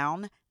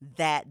found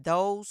that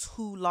those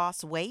who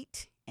lost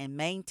weight and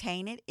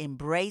maintain it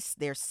embrace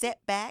their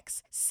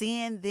setbacks,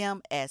 seeing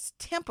them as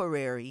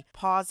temporary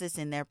pauses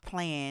in their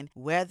plan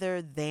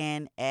rather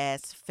than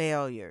as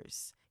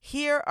failures.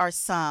 Here are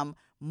some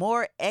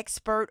more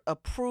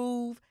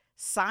expert-approved,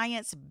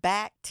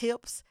 science-backed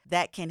tips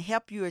that can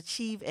help you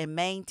achieve and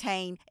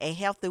maintain a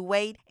healthy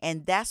weight.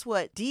 And that's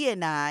what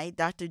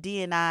Dr.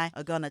 D and I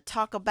are going to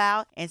talk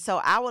about. And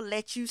so I will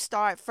let you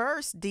start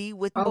first, D,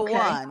 with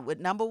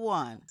number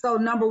one. So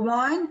number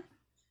one,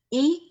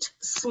 eat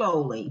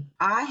slowly.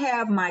 I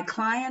have my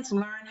clients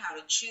learn how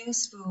to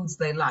choose foods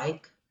they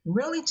like,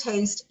 really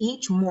taste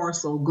each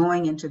morsel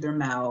going into their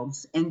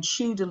mouths, and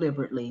chew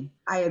deliberately.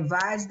 I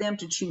advise them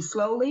to chew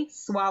slowly,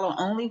 swallow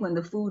only when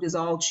the food is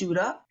all chewed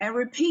up, and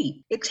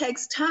repeat. It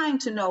takes time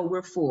to know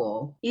we're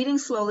full. Eating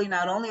slowly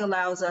not only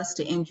allows us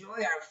to enjoy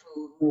our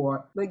food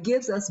more, but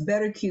gives us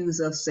better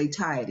cues of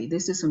satiety.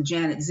 This is from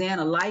Janet Zen,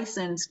 a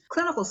licensed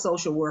clinical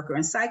social worker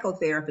and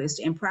psychotherapist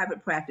in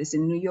private practice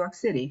in New York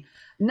City.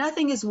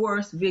 Nothing is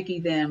worse, Vicky,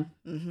 than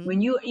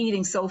when you're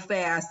eating so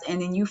fast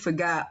and then you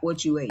forgot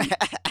what you ate.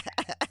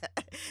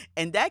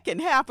 And that can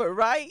happen,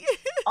 right?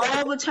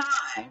 All the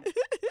time.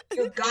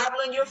 You're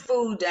gobbling your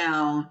food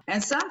down.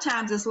 And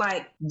sometimes it's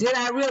like, did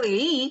I really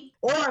eat?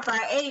 Or if I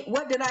ate,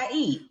 what did I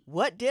eat?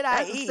 What did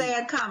I eat? That's a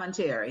sad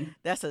commentary.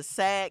 That's a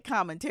sad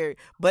commentary.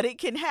 But it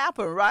can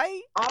happen,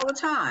 right? All the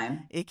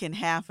time. It can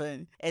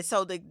happen. And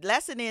so the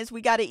lesson is we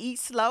got to eat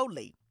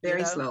slowly.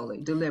 Very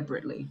slowly,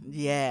 deliberately.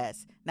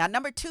 Yes. Now,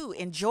 number two,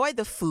 enjoy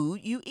the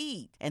food you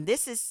eat. And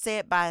this is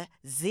said by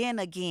Zen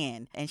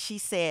again. And she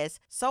says,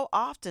 so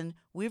often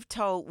we're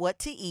told what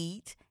to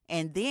eat.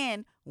 And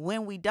then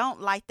when we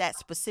don't like that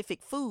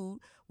specific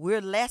food,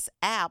 we're less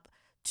apt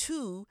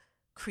to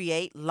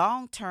create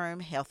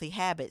long-term healthy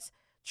habits.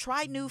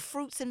 Try new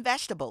fruits and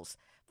vegetables.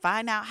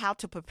 Find out how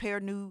to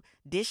prepare new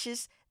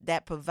dishes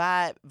that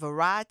provide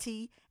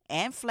variety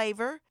and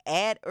flavor.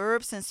 Add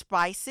herbs and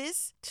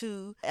spices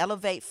to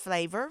elevate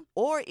flavor.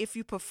 Or if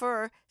you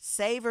prefer,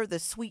 savor the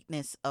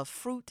sweetness of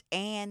fruit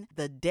and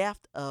the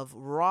depth of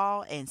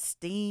raw and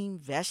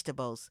steamed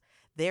vegetables.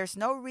 There's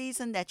no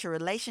reason that your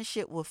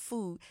relationship with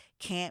food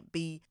can't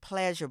be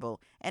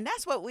pleasurable. And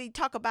that's what we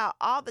talk about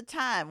all the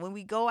time. When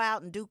we go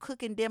out and do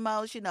cooking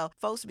demos,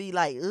 folks be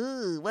like,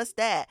 ooh, what's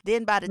that?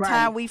 Then by the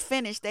time we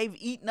finish, they've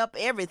eaten up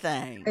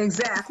everything.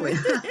 Exactly.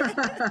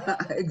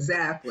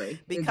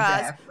 Exactly.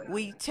 Because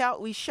we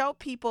show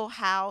people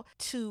how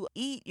to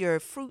eat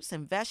your fruits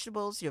and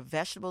vegetables,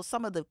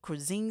 some of the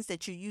cuisines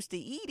that you're used to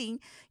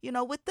eating,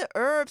 with the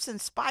herbs and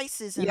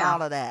spices and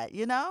all of that,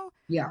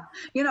 Yeah.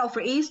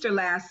 For Easter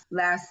last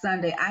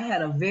Sunday, I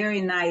had a very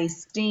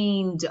nice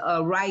steamed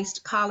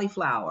riced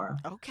cauliflower.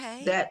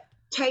 Okay. That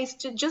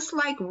tasted just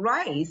like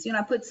rice.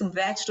 I put some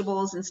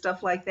vegetables and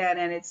stuff like that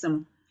in it,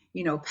 some,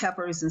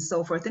 peppers and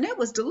so forth. And it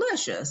was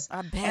delicious.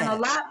 I bet. And a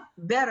lot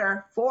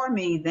better for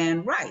me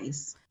than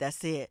rice.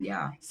 That's it.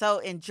 Yeah. So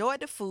enjoy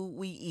the food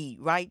we eat,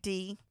 right,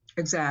 Dee?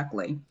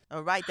 Exactly.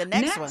 All right, the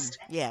next one.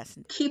 Yes.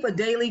 Keep a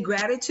daily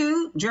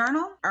gratitude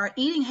journal. Our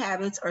eating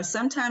habits are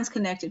sometimes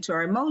connected to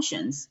our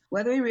emotions,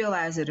 whether we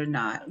realize it or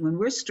not. When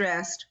we're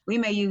stressed, we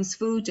may use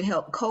food to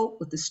help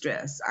cope with the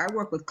stress. I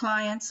work with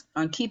clients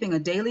on keeping a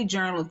daily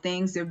journal of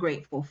things they're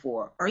grateful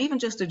for, or even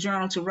just a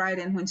journal to write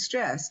in when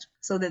stressed,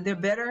 so that they're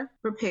better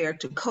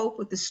prepared to cope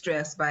with the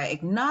stress by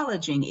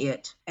acknowledging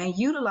it and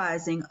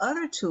utilizing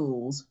other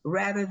tools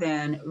rather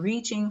than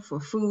reaching for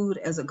food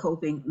as a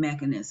coping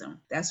mechanism.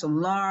 That's from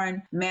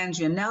Lauren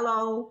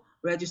Manganiello,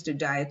 registered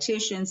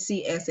dietitian,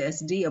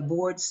 CSSD, a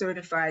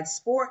board-certified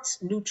sports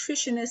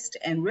nutritionist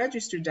and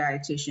registered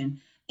dietitian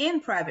in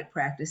private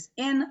practice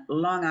in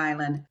Long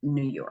Island,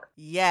 New York.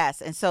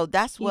 Yes, and so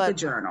that's Keep a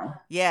journal.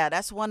 Yeah,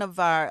 that's one of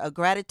our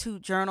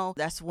gratitude journal.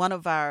 That's one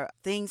of our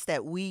things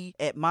that we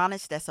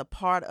admonish. That's a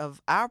part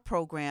of our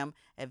program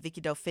at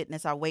Vicky Doe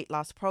Fitness, our weight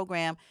loss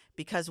program,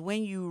 because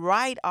when you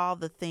write all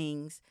the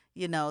things,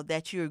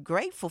 that you're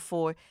grateful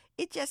for,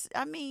 it just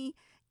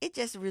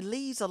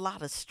relieves a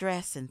lot of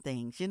stress and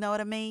things. You know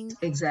what I mean?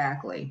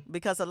 Exactly.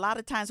 Because a lot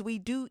of times we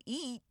do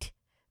eat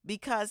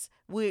because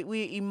we're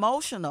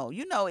emotional.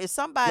 You know, if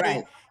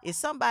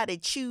somebody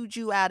chewed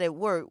you out at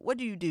work, what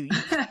do? You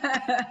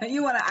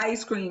You want an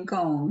ice cream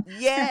cone.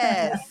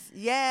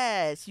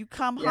 Yes. You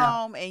come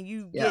home and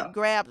you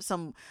grab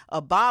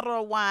a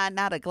bottle of wine,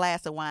 not a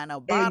glass of wine, a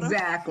bottle.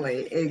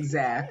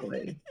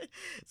 Exactly.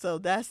 So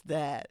that's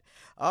that.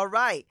 All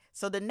right.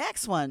 So the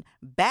next one,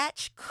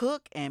 batch,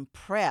 cook, and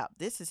prep.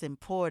 This is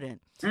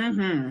important.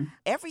 Mm-hmm.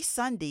 Every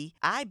Sunday,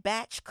 I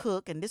batch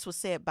cook, and this was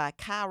said by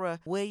Kyra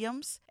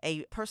Williams,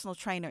 a personal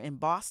trainer in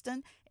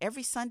Boston.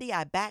 Every Sunday,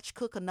 I batch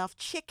cook enough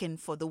chicken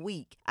for the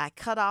week. I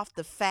cut off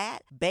the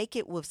fat, bake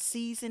it with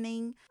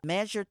seasoning,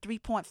 measure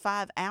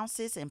 3.5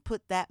 ounces, and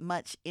put that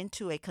much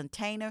into a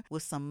container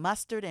with some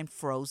mustard and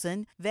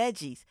frozen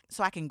veggies,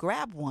 so I can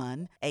grab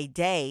one a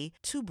day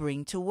to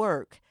bring to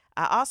work.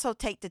 I also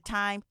take the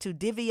time to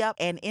divvy up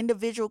in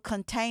individual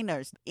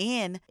containers,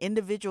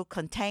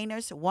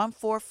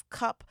 1/4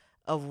 cup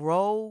of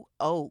rolled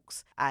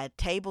oats. I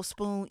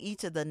tablespoon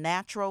each of the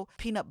natural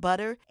peanut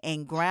butter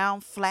and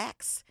ground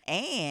flax,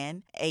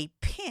 and a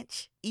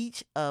pinch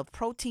each of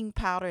protein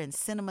powder and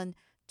cinnamon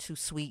to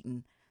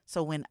sweeten.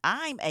 So when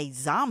I'm a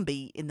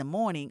zombie in the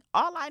morning,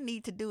 all I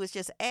need to do is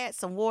just add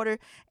some water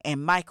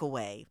and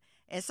microwave.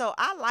 And so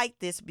I like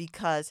this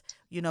because,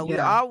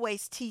 we're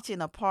always teaching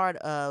a part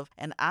of,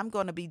 and I'm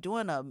going to be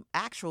doing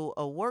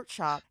a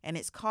workshop, and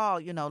it's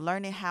called,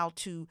 learning how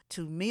to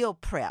meal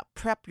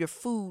prep your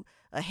food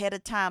ahead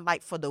of time,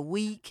 like for the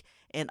week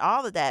and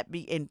all of that,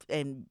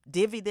 and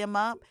divvy them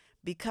up,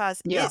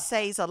 because it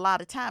saves a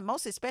lot of time,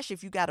 most especially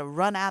if you got to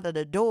run out of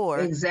the door.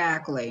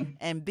 Exactly.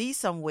 And be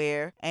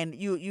somewhere, and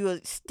you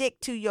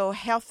stick to your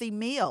healthy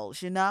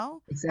meals,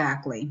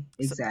 Exactly.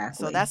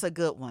 So that's a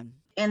good one.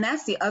 And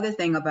that's the other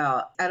thing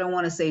about, I don't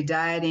want to say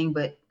dieting,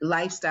 but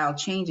lifestyle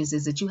changes,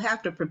 is that you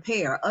have to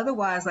prepare.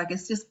 Otherwise,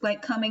 it's just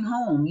like coming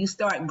home. You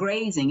start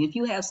grazing. If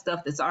you have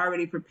stuff that's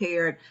already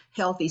prepared,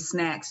 healthy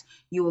snacks,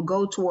 you will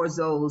go towards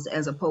those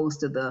as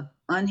opposed to the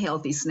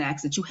unhealthy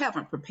snacks that you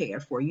haven't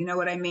prepared for. You know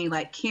what I mean?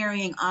 Like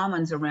carrying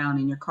almonds around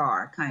in your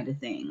car kind of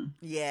thing.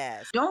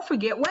 Yes. Don't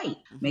forget weight.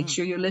 Make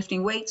sure you're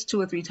lifting weights 2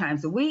 or 3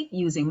 times a week,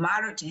 using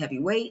moderate to heavy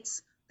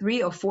weights.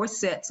 3 or 4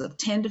 sets of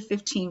 10 to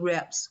 15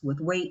 reps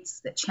with weights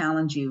that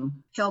challenge you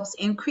helps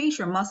increase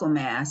your muscle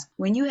mass.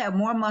 When you have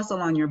more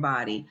muscle on your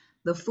body,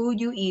 the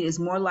food you eat is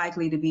more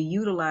likely to be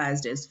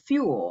utilized as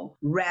fuel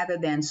rather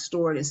than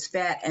stored as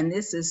fat. And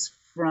this is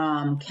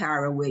from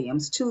Kyra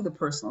Williams, to the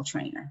personal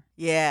trainer.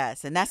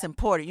 Yes, and that's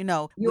important.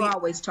 You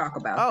always talk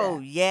about that. Oh,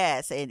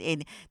 yes,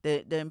 and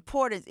the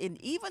importance, and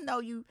even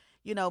though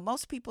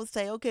most people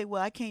say, okay,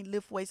 well, I can't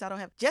lift weights, I don't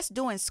have, just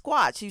doing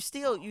squats, you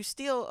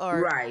still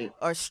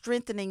are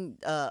strengthening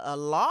a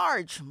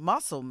large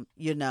muscle,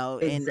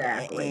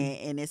 Exactly.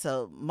 and it's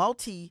a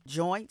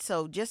multi-joint,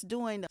 so just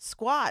doing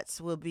squats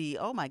will be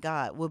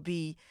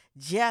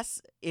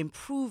just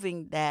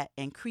improving that,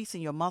 increasing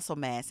your muscle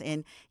mass.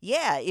 And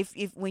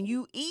if when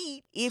you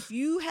eat, if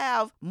you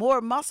have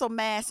more muscle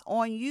mass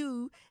on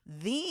you,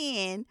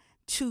 then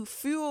to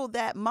fuel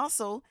that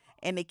muscle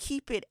and to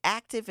keep it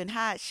active and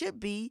how it should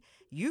be,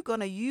 you're going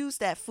to use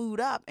that food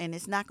up, and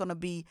it's not going to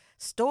be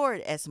stored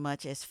as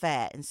much as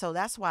fat. And so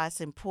that's why it's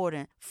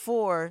important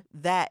for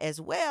that as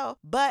well.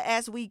 But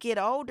as we get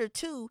older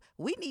too,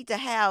 we need to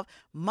have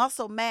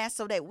muscle mass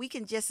so that we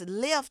can just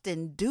lift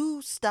and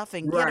do stuff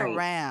and get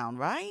around,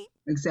 right?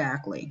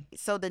 Exactly.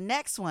 So the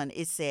next one,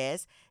 it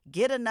says,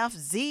 get enough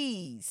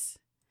Z's.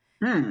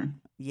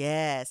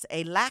 Yes,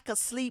 a lack of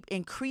sleep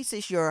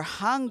increases your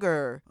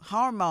hunger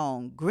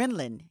hormone,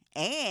 ghrelin,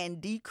 and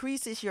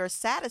decreases your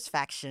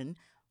satisfaction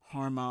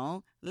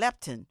hormone,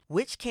 leptin,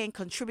 which can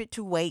contribute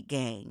to weight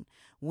gain.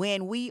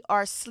 When we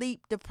are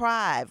sleep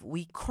deprived,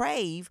 we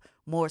crave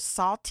more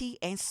salty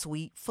and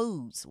sweet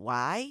foods.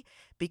 Why?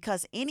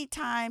 Because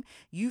anytime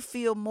you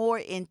feel more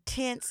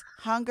intense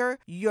hunger,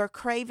 your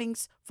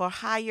cravings for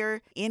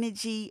higher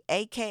energy,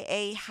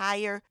 aka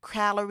higher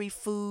calorie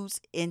foods,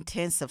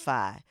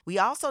 intensify. We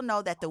also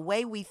know that the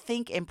way we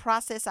think and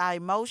process our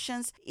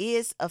emotions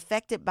is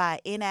affected by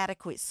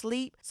inadequate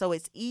sleep, so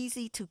it's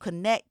easy to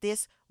connect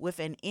this with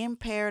an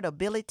impaired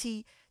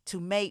ability to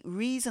make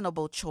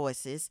reasonable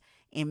choices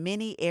in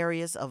many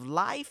areas of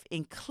life,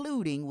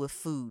 including with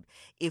food.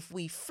 If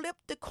we flip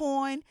the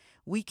coin,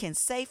 we can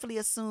safely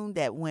assume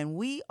that when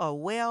we are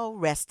well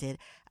rested,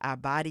 our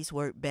bodies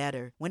work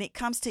better. When it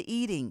comes to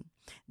eating,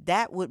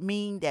 that would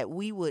mean that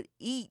we would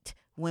eat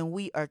when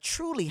we are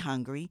truly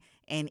hungry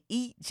and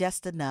eat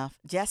just enough,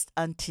 just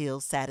until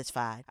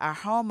satisfied. Our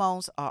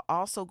hormones are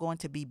also going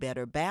to be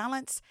better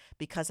balanced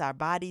because our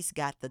bodies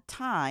got the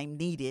time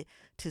needed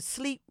to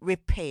sleep,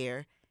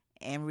 repair,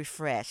 and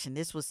refresh. And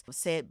this was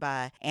said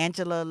by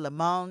Angela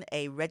Lemon,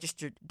 a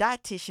registered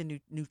dietitian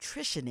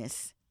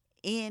nutritionist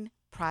in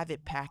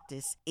private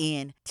practice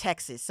in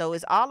Texas. So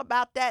it's all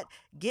about that,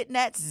 getting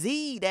that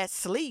Z, that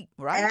sleep,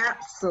 right?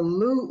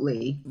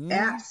 Absolutely.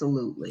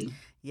 Absolutely.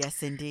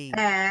 Yes, indeed.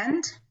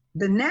 And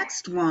the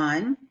next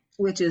one,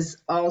 which is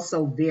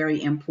also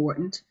very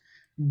important,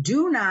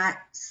 do not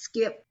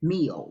skip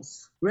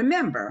meals.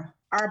 Remember,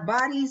 Our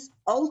body's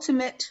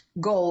ultimate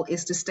goal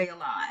is to stay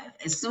alive.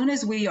 As soon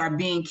as we are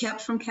being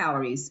kept from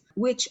calories,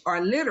 which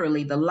are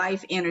literally the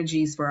life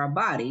energies for our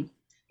body,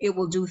 it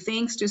will do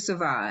things to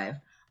survive.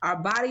 Our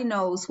body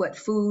knows what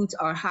foods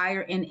are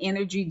higher in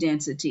energy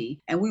density,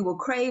 and we will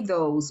crave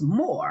those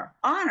more.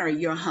 Honor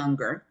your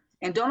hunger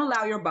and don't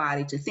allow your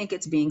body to think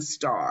it's being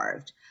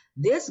starved.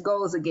 This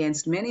goes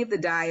against many of the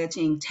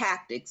dieting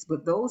tactics,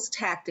 but those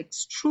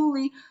tactics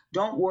truly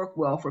don't work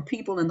well for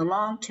people in the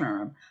long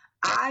term.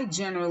 I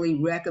generally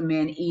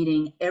recommend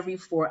eating every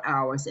 4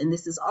 hours, and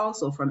this is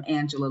also from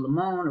Angela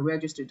Limon, a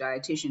registered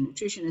dietitian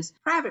nutritionist,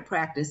 private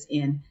practice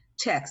in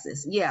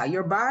Texas. Yeah,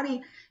 your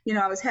body,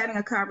 I was having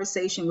a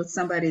conversation with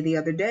somebody the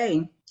other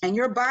day, and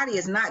your body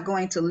is not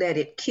going to let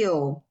it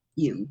kill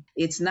you.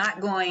 It's not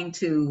going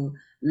to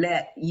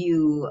let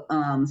you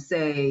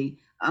say,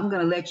 I'm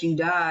going to let you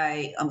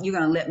die. You're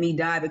going to let me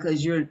die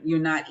because you're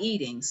not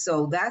eating.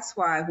 So that's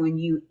why when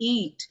you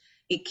eat,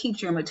 it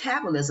keeps your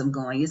metabolism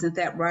going. Isn't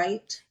that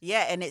right?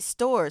 Yeah, and it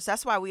stores.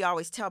 That's why we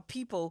always tell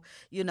people,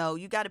 you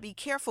got to be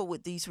careful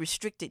with these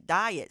restricted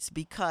diets,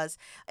 because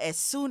as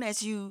soon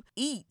as you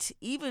eat,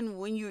 even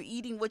when you're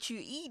eating what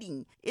you're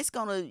eating, it's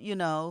going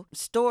to,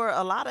 store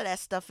a lot of that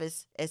stuff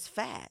as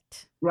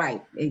fat.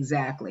 Right,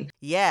 exactly.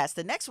 Yes,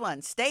 the next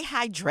one, stay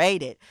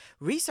hydrated.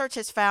 Research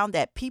has found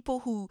that people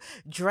who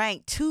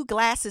drank 2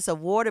 glasses of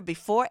water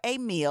before a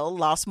meal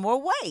lost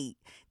more weight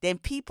than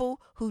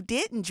people who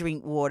didn't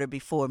drink water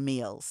before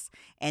meals,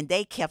 and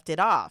they kept it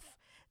off.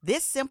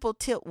 This simple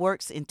tip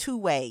works in 2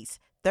 ways.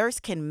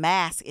 Thirst can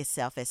mask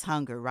itself as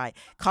hunger, right?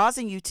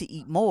 Causing you to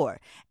eat more.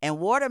 And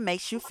water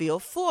makes you feel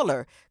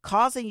fuller,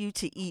 causing you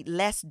to eat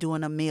less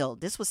during a meal.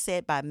 This was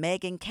said by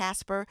Megan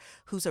Casper,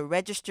 who's a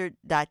registered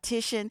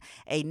dietitian,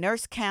 a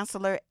nurse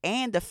counselor,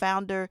 and the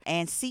founder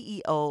and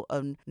CEO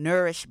of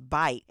Nourish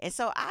Bite. And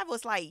so I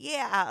was like,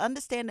 yeah, I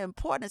understand the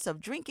importance of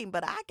drinking,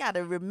 but I got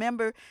to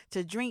remember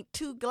to drink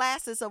 2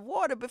 glasses of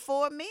water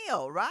before a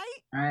meal,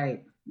 right?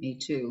 Right. Me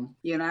too.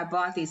 I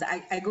bought these.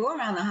 I go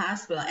around the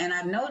hospital and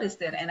I've noticed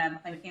that, and I'm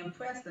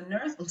impressed. The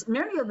nurses,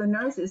 many of the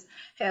nurses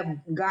have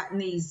gotten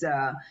these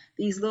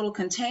little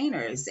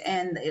containers,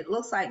 and it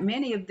looks like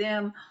many of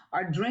them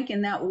are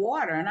drinking that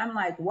water. And I'm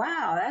like,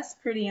 wow, that's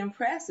pretty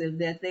impressive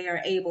that they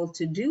are able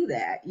to do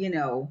that.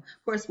 Of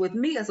course, with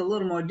me, it's a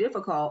little more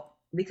difficult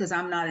because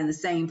I'm not in the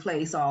same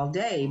place all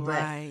day.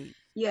 But right.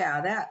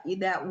 Yeah,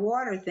 that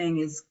water thing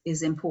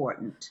is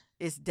important.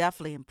 It's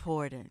definitely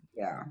important.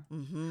 Yeah.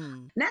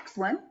 Mm-hmm. Next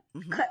one,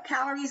 cut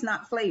calories,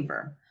 not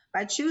flavor.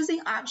 By choosing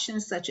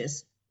options such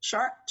as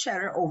sharp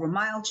cheddar over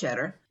mild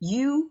cheddar,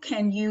 you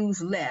can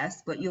use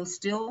less, but you'll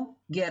still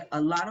get a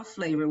lot of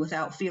flavor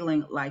without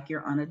feeling like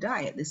you're on a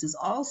diet. This is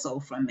also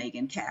from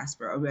Megan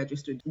Casper, a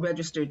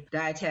registered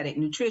dietetic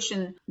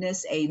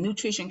nutritionist, a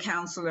nutrition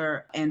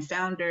counselor, and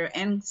founder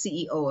and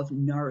CEO of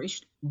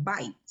Nourished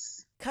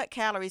Bites. Cut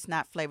calories,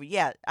 not flavor.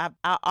 Yeah,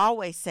 I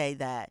always say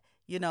that.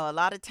 A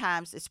lot of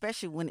times,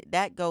 especially when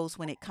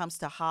it comes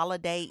to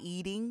holiday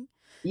eating.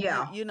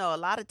 Yeah. A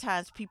lot of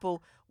times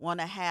people want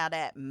to have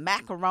that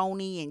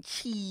macaroni and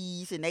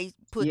cheese, and they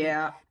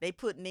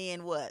putting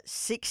in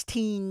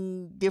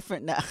 16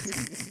 different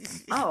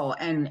Oh,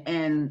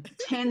 and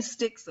 10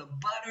 sticks of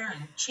butter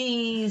and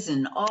cheese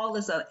and all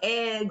this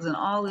eggs and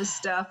all this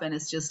stuff, and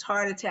it's just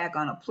heart attack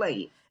on a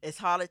plate. It's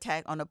heart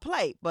attack on a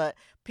plate. But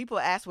people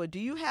ask, well, do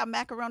you have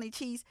macaroni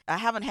cheese? I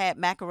haven't had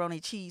macaroni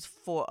cheese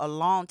for a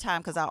long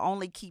time because I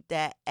only keep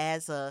that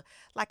as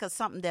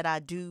something that I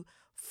do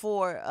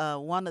for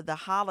one of the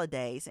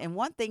holidays. And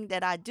one thing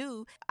that I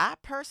do, I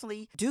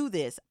personally do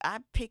this. I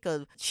pick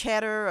a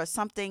cheddar or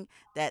something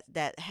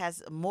that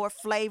has more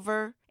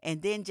flavor,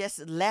 and then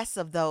just less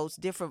of those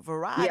different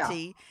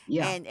variety.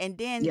 Yeah. And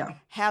then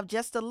have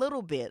just a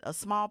little bit, a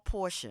small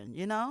portion,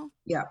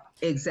 Yeah,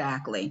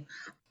 exactly.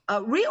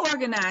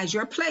 Reorganize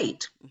your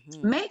plate.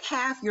 Mm-hmm. Make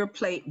half your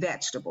plate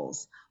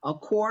vegetables, a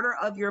quarter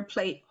of your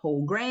plate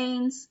whole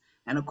grains,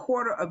 and a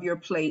quarter of your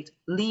plate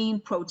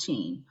lean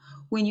protein.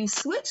 When you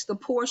switch the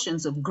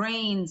portions of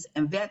grains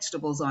and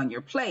vegetables on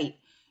your plate,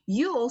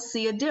 you'll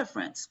see a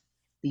difference.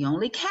 The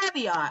only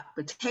caveat,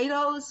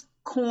 potatoes,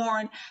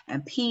 corn,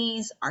 and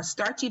peas are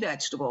starchy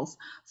vegetables,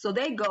 so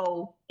they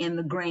go in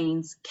the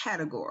grains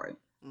category.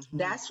 Mm-hmm.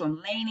 That's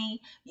from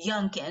Lainey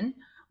Youngkin,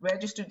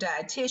 registered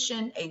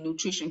dietitian, a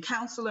nutrition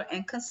counselor,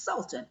 and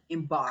consultant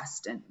in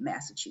Boston,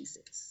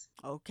 Massachusetts.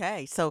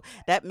 Okay, so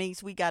that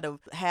means we got to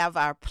have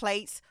our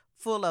plates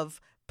full of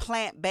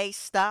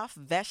plant-based stuff,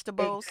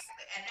 vegetables.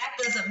 Exactly. And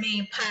that doesn't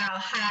mean pile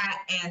high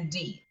and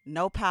deep.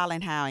 No piling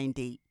high and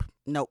deep.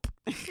 Nope.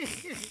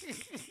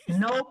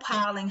 No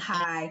piling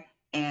high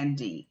and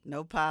deep.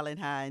 No piling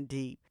high and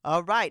deep.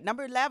 All right,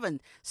 number 11,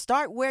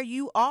 start where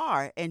you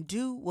are and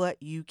do what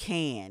you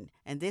can.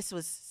 And this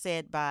was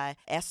said by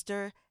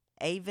Esther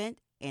Avent,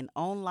 an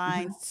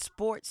online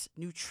sports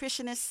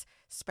nutritionist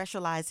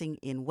specializing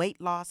in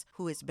weight loss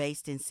who is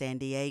based in San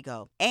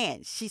Diego.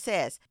 And she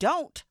says,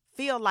 don't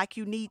feel like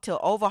you need to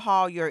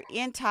overhaul your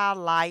entire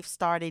life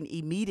starting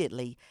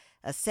immediately.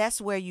 Assess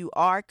where you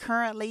are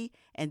currently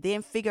and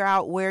then figure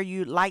out where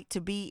you'd like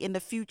to be in the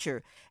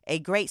future. A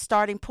great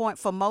starting point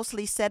for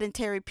mostly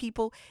sedentary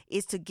people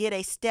is to get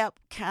a step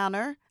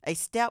counter,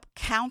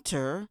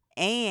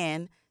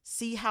 and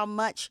see how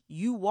much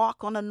you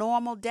walk on a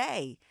normal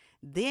day.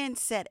 Then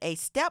set a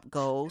step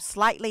goal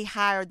slightly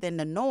higher than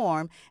the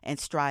norm and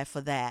strive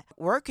for that.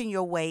 Working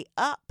your way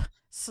up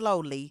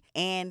slowly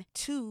and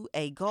to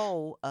a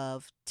goal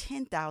of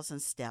 10,000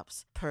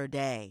 steps per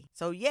day.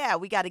 So yeah,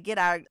 we got to get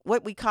our,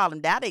 what we call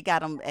them now, they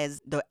got them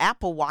as the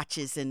Apple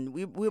Watches, and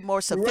we're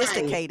more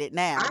sophisticated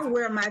now. I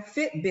wear my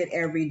Fitbit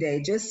every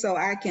day just so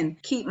I can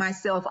keep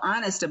myself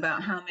honest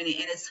about how many,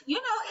 and it's, you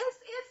know, it's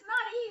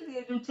not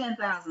easy to do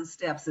 10,000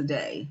 steps a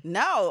day.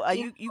 No,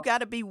 you got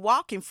to be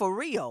walking for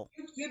real.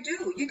 You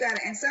do. You got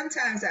to. And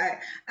sometimes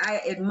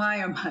I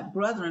admire my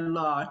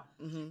brother-in-law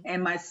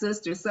and my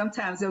sister.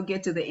 Sometimes they'll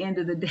get to the end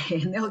of the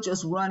day and they'll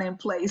just run in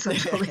place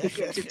until they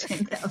get to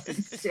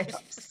 10,000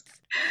 steps.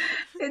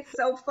 It's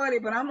so funny,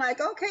 but I'm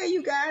like, okay,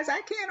 you guys,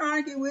 I can't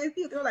argue with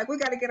you. They're like, we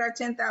got to get our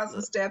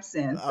 10,000 steps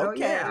in. So, okay,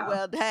 yeah.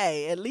 Well,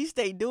 hey, at least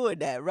they doing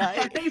that, right?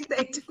 At least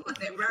they doing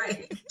it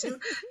right.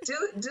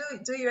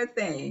 Do your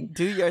thing.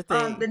 Do your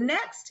thing. The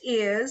next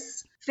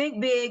is think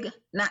big,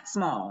 not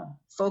small.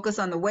 Focus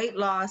on the weight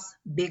loss,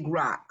 big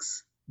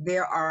rocks.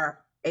 There are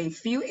a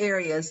few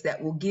areas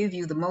that will give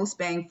you the most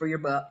bang for your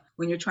buck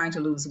when you're trying to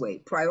lose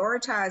weight.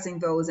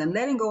 Prioritizing those and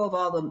letting go of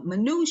all the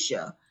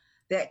minutia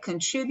that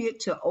contribute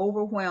to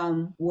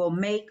overwhelm will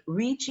make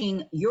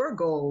reaching your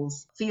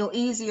goals feel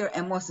easier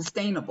and more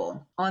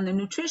sustainable. On the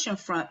nutrition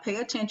front, pay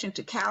attention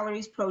to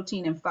calories,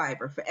 protein, and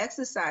fiber. For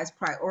exercise,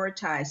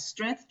 prioritize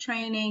strength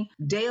training,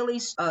 daily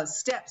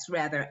steps,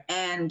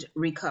 and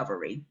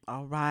recovery.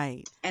 All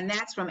right. And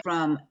that's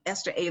from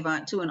Esther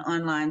Avant, an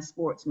online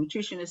sports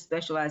nutritionist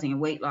specializing in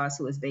weight loss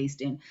who is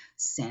based in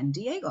San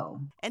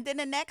Diego. And then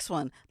the next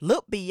one,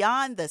 look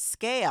beyond the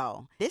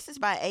scale. This is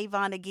by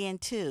Avon again,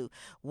 too.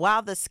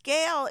 While the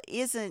scale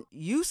isn't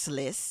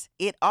useless,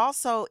 it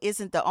also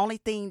isn't the only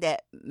thing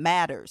that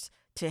matters.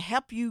 To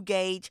help you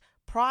gauge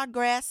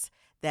progress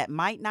that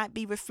might not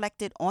be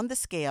reflected on the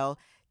scale,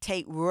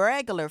 take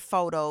regular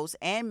photos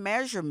and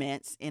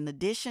measurements in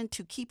addition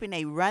to keeping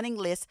a running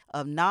list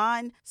of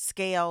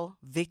non-scale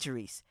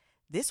victories.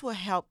 This will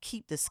help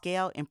keep the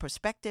scale in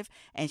perspective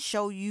and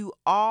show you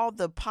all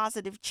the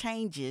positive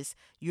changes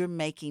you're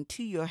making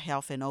to your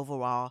health and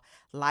overall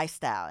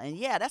lifestyle. And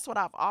yeah, that's what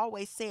I've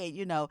always said.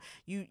 You know,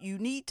 you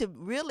need to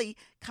really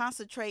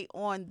concentrate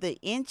on the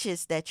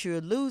inches that you're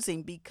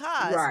losing,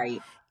 because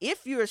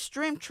if you're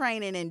strength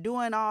training and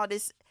doing all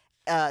this,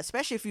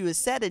 especially if you were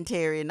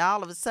sedentary and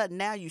all of a sudden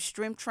now you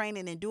strength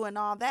training and doing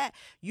all that,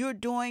 you're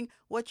doing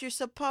what you're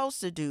supposed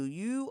to do.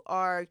 You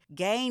are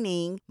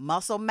gaining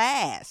muscle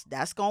mass.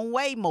 That's going to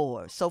weigh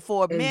more. So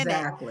for a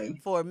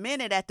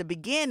minute at the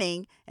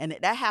beginning, and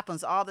that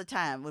happens all the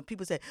time when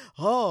people say,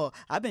 oh,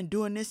 I've been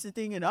doing this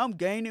thing and I'm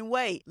gaining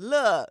weight.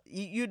 Look,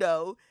 you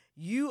know,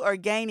 you are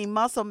gaining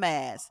muscle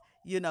mass.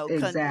 You know,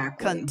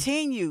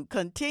 continue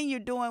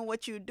doing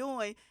what you're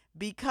doing,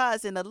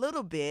 because in a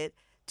little bit,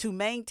 to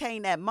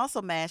maintain that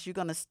muscle mass, you're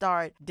going to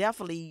start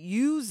definitely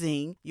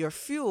using your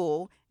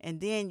fuel,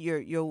 and then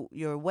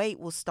your weight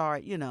will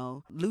start, you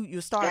know, you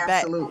start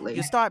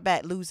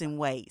back losing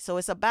weight. So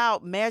it's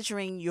about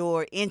measuring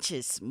your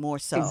inches more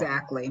so.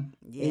 Exactly.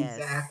 Yes.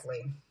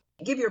 Exactly.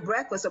 Give your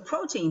breakfast a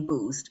protein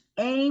boost.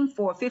 Aim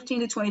for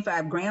 15 to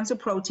 25 grams of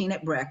protein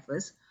at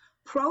breakfast.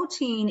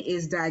 Protein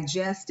is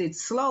digested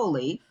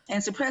slowly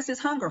and suppresses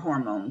hunger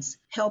hormones,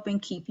 helping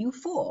keep you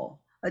full.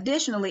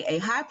 Additionally, a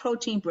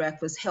high-protein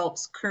breakfast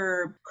helps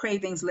curb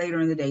cravings later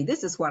in the day.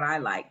 This is what I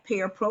like.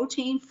 Pair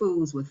protein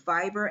foods with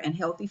fiber and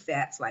healthy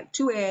fats like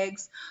 2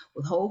 eggs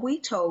with whole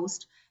wheat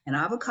toast, an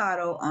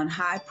avocado on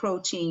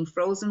high-protein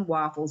frozen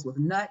waffles with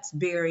nuts,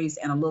 berries,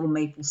 and a little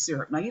maple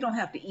syrup. Now, you don't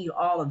have to eat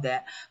all of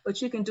that, but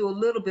you can do a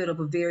little bit of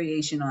a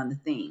variation on the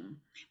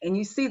theme. And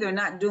you see they're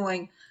not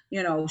doing,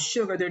 you know,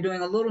 sugar. They're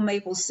doing a little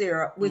maple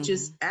syrup, which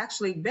is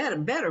actually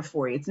better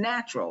for you. It's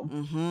natural.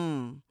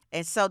 Mm-hmm.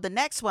 And so the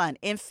next one,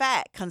 in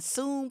fact,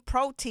 consume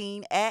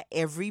protein at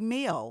every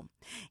meal.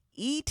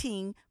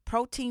 Eating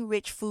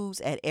protein-rich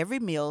foods at every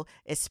meal,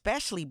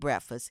 especially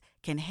breakfast,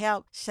 can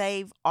help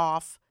shave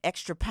off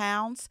extra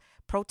pounds.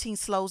 Protein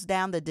slows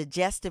down the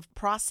digestive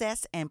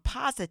process and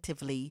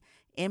positively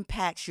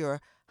impacts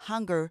your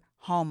hunger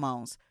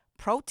hormones.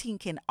 Protein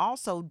can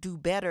also do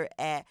better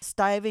at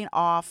staving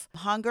off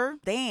hunger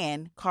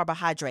than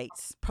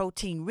carbohydrates.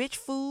 Protein-rich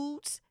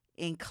foods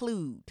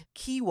include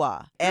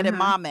quinoa,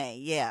 edamame.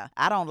 Yeah,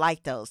 I don't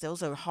like those.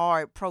 Those are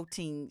hard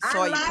protein,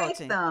 soy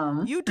protein.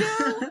 Them. You do?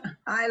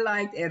 I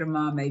like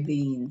edamame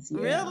beans.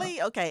 Yeah.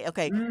 Really? Okay.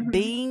 Mm-hmm.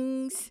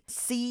 Beans,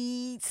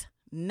 seeds,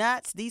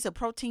 nuts. These are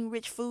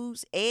protein-rich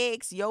foods.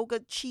 Eggs,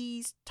 yogurt,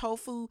 cheese,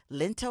 tofu,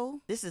 lentil.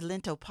 This is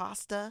lentil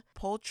pasta,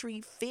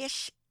 poultry,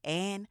 fish,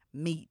 and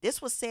meat.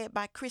 This was said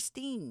by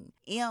Christine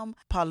M.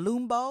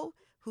 Palumbo,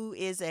 who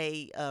is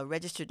a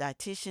registered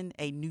dietitian,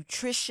 a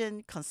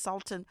nutrition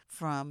consultant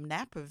from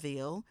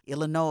Naperville,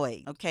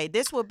 Illinois. Okay,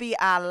 this will be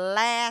our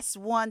last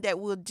one that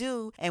we'll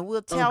do, and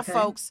we'll tell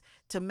folks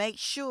to make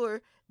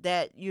sure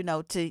that,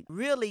 to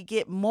really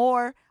get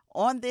more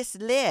on this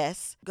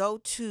list, go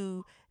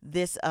to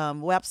this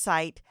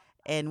website,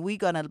 and we're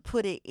going to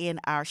put it in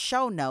our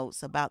show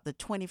notes about the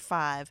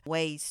 25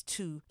 ways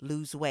to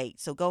lose weight.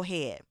 So go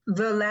ahead.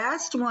 The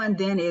last one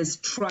then is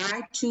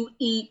try to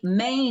eat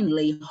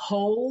mainly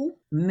whole,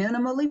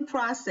 minimally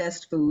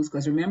processed foods,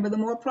 because remember, the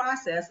more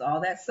processed, all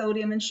that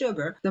sodium and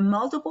sugar, the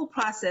multiple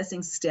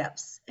processing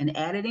steps and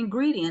added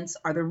ingredients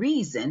are the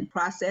reason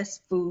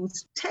processed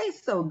foods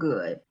taste so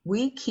good.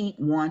 We keep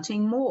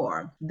wanting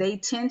more. They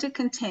tend to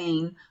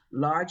contain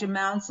large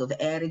amounts of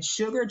added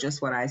sugar,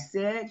 just what I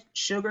said,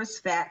 sugars,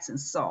 fats, and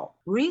salt.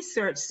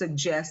 Research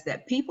suggests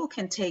that people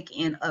can take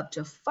in up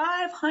to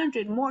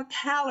 500 more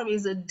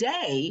calories a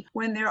day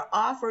when they're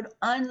offered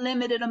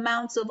unlimited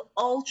amounts of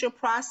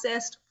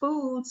ultra-processed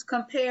foods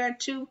compared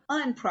to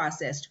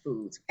unprocessed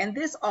foods. And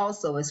this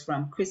also is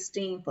from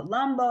Christine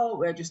Palumbo,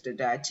 registered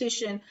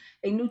dietitian,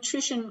 a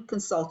nutrition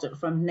consultant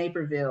from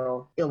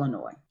Naperville,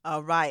 Illinois.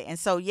 All right. And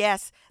so,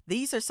 yes,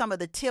 these are some of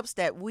the tips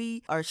that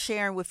we are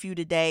sharing with you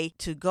today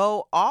to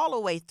go all the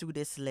way through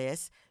this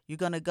list. You're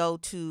going to go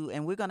to,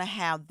 and we're going to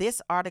have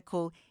this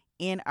article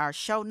in our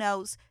show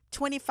notes,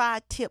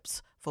 25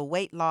 tips for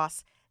weight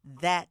loss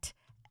that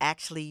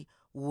actually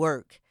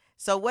work.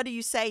 So what do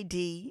you say,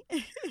 Dee?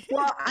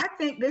 Well, I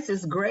think this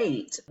is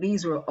great.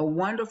 These were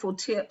wonderful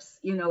tips.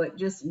 It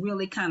just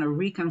really kind of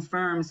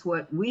reconfirms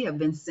what we have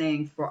been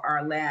saying for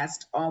our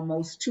last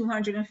almost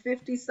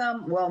 250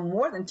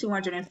 more than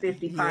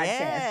 250 podcast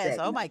segments.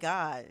 Oh my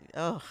God.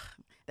 Oh,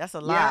 that's a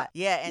lot.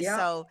 Yeah. And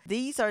so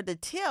these are the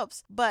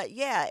tips. But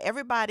yeah,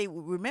 everybody,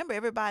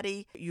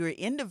 you're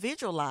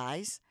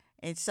individualized.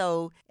 And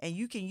so, and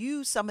you can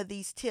use some of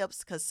these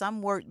tips because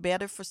some work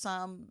better for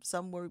some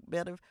work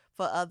better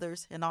for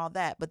others and all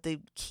that. But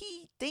the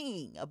key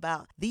thing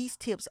about these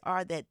tips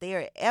are that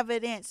they're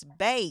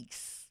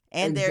evidence-based.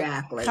 And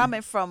they're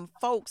coming from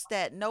folks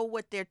that know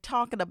what they're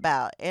talking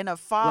about and are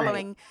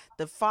following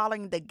the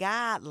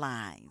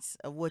guidelines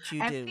of what you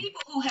do. And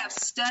people who have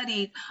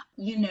studied,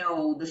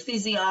 the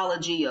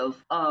physiology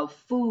of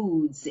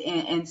foods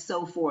and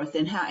so forth,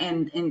 and how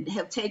and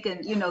have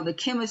taken, the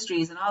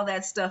chemistries and all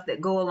that stuff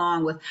that go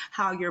along with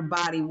how your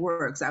body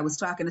works. I was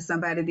talking to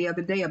somebody the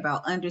other day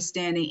about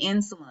understanding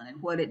insulin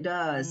and what it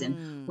does,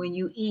 and when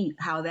you eat,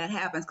 how that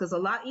happens. Because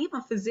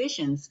even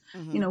physicians,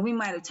 we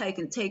might have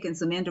taken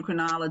some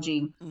endocrinology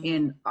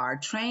in our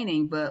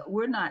training, but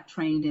we're not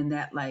trained in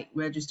that like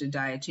registered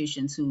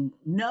dietitians who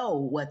know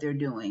what they're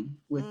doing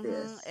with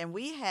this. And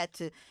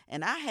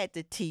I had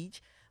to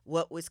teach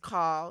what was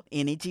called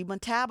energy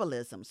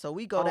metabolism. So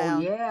we go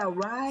down. Yeah,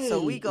 right.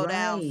 So we go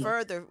down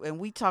further and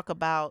we talk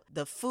about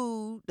the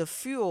food, the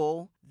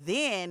fuel,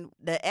 then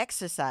the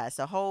exercise,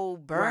 the whole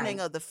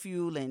burning of the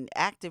fuel and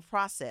active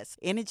process,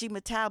 energy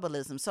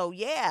metabolism. So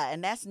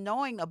and that's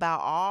knowing about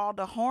all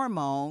the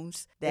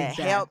hormones that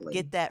help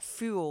get that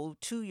fuel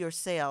to your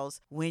cells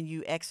when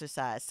you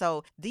exercise.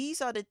 So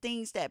these are the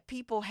things that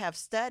people have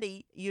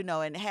studied,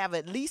 and have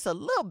at least a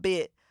little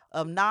bit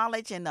of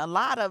knowledge and a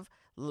lot of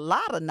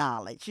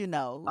knowledge,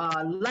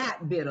 A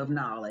lot bit of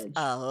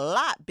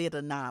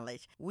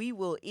knowledge. We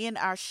will end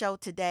our show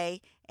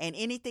today. And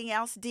anything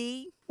else,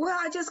 Dee? Well,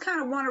 I just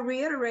kind of want to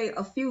reiterate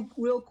a few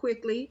real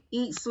quickly.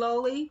 Eat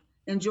slowly.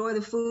 Enjoy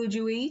the food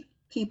you eat.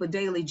 Keep a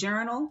daily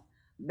journal.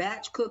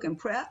 Batch, cook, and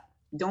prep.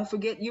 Don't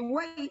forget your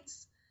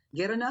weights.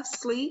 Get enough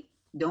sleep.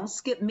 Don't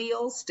skip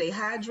meals. Stay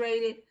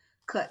hydrated.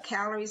 Cut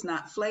calories,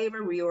 not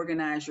flavor.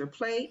 Reorganize your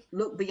plate.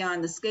 Look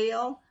beyond the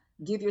scale.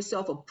 Give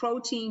yourself a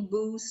protein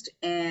boost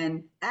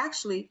and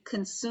actually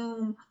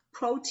consume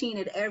protein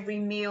at every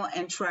meal,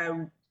 and try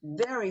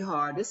very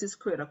hard, this is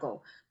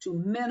critical, to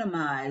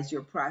minimize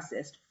your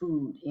processed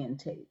food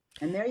intake.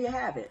 And there you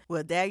have it.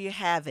 Well, there you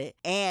have it.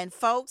 And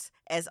folks,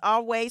 as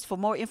always, for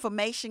more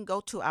information, go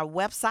to our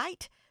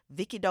website,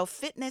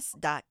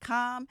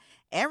 VickiDoeFitness.com.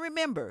 And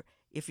remember,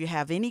 if you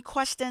have any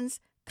questions,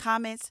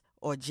 comments,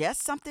 or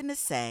just something to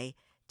say,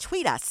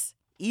 tweet us,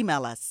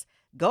 email us.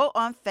 Go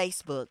on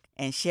Facebook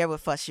and share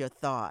with us your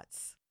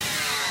thoughts.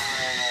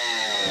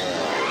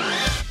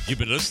 You've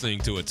been listening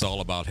to It's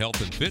All About Health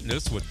and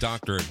Fitness with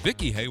Dr.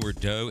 Vicki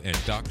Hayward-Doe and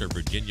Dr.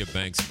 Virginia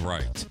Banks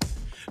Bright.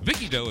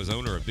 Vicki Doe is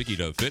owner of Vicki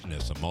Doe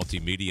Fitness, a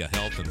multimedia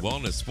health and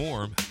wellness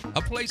forum,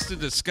 a place to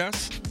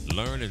discuss,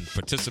 learn, and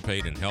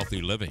participate in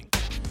healthy living.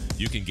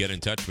 You can get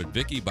in touch with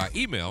Vicki by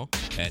email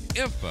at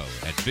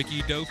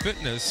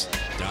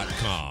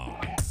info@VickiDoeFitness.com.